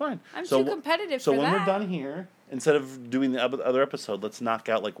 Okay, fine. I'm too competitive for that. So when we're done here, instead of doing the other episode, let's knock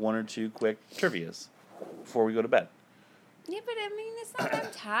out like one or two quick trivias before we go to bed. Yeah, but I mean, it's not.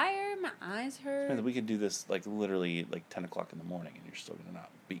 I'm tired. My eyes hurt. We could do this like literally like 10 o'clock in the morning, and you're still gonna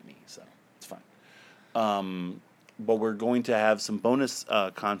not beat me, so it's fine. But we're going to have some bonus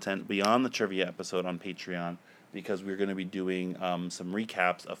content beyond the trivia episode on Patreon, because we're going to be doing some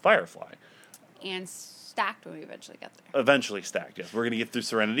recaps of Firefly. And Stacked when we eventually get there. Eventually Stacked, yes. We're going to get through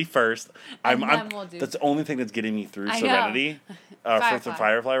Serenity first. Then we'll do... That's the only thing that's getting me through Serenity for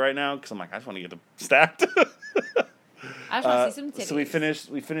Firefly right now, because I'm like, I just want to get to Stacked. I just want to see some titties. So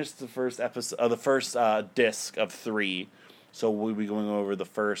we finished the first episode, the first disc of 3. So we'll be going over the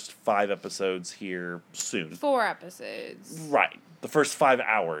first 5 episodes here soon. 4 episodes. Right. The first 5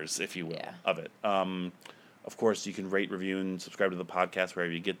 hours, if you will, of it. Of course, you can rate, review, and subscribe to the podcast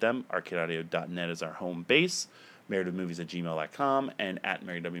wherever you get them. ArcadeAudio.net is our home base. MarriedWithMovies@gmail.com and at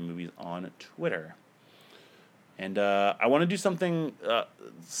MarriedWMovies on Twitter. And I want to do something.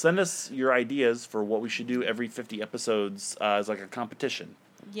 Send us your ideas for what we should do every 50 episodes as like a competition.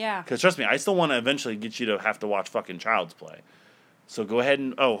 Yeah. Because trust me, I still want to eventually get you to have to watch fucking Child's Play. So go ahead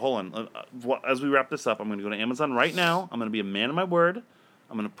and... Oh, hold on. As we wrap this up, I'm going to go to Amazon right now. I'm going to be a man of my word.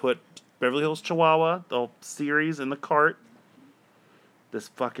 I'm going to put Beverly Hills Chihuahua, the whole series, in the cart. This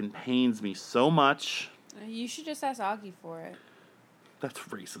fucking pains me so much. You should just ask Augie for it. That's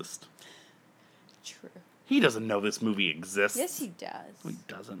racist. True. He doesn't know this movie exists. Yes, he does. No, he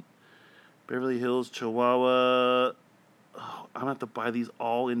doesn't. Beverly Hills Chihuahua... Oh, I'm going to have to buy these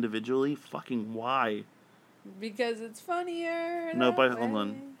all individually? Fucking why? Because it's funnier. No, hold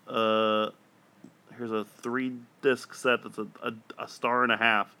on. Here's a 3-disc set that's a 1.5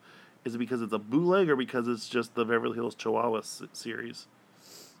 stars. Is it because it's a bootleg or because it's just the Beverly Hills Chihuahua series?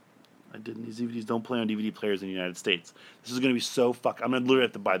 These DVDs don't play on DVD players in the United States. This is going to be so I'm going to literally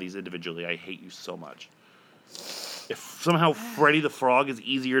have to buy these individually. I hate you so much. If somehow Freddy the Frog is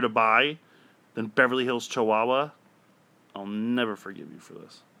easier to buy than Beverly Hills Chihuahua, I'll never forgive you for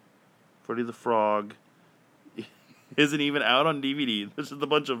this. Freddy the Frog isn't even out on DVD. This is a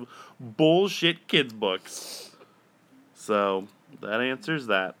bunch of bullshit kids books. So, that answers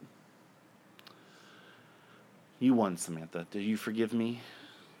that. You won, Samantha. Did you forgive me?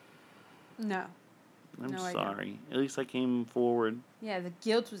 No. I'm sorry. At least I came forward. Yeah, the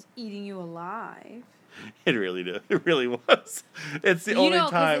guilt was eating you alive. It really did. It really was. It's the only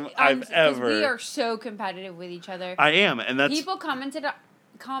time I've ever... We are so competitive with each other. I am, and that's... People comment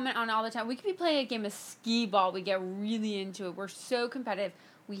on all the time. We could be playing a game of skee-ball. We get really into it. We're so competitive.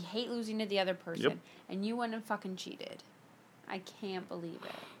 We hate losing to the other person. Yep. And you went and fucking cheated. I can't believe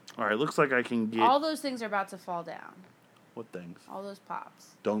it. All right, looks like I can get... All those things are about to fall down. What things? All those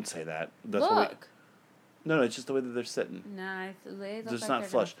pops. Don't say that. That's Look. No, it's just the way that they're sitting. Nah, they look it's like not they're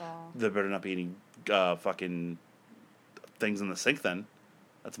flush. Gonna fall. They better not be eating fucking things in the sink then.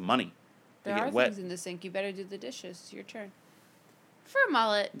 That's money. There are things in the sink. You better do the dishes. It's your turn. For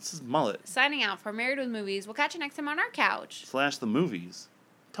Mullet. This is Mullet. Signing out for Married with Movies. We'll catch you next time on our couch. / the movies.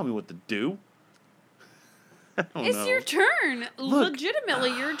 Tell me what to do. I don't know. It's your turn. Look.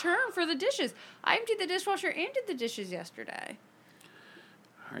 Legitimately your turn for the dishes. I emptied the dishwasher and did the dishes yesterday.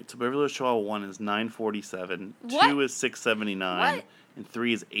 All right, so Beverly Hills Chihuahua 1 is $9.47, What? 2 is $6.79, What? and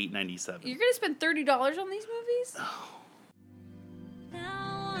 3 is $8.97. You're gonna spend $30 on these movies? Oh.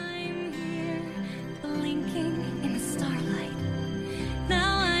 Now I'm here, blinking in the starlight.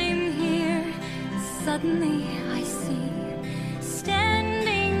 Now I'm here, suddenly I see.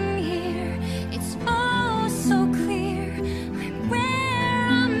 Standing here, it's all so clear. I'm where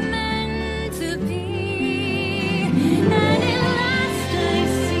I'm meant to be. And at last I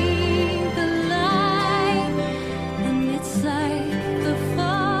see the light. And it's like the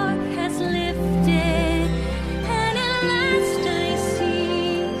fog has lifted. And at last I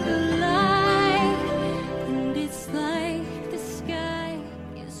see the light. And it's like the sky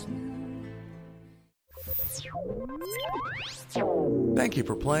is smooth. Thank you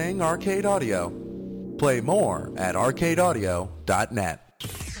for playing Arcade Audio. Play more at arcadeaudio.net.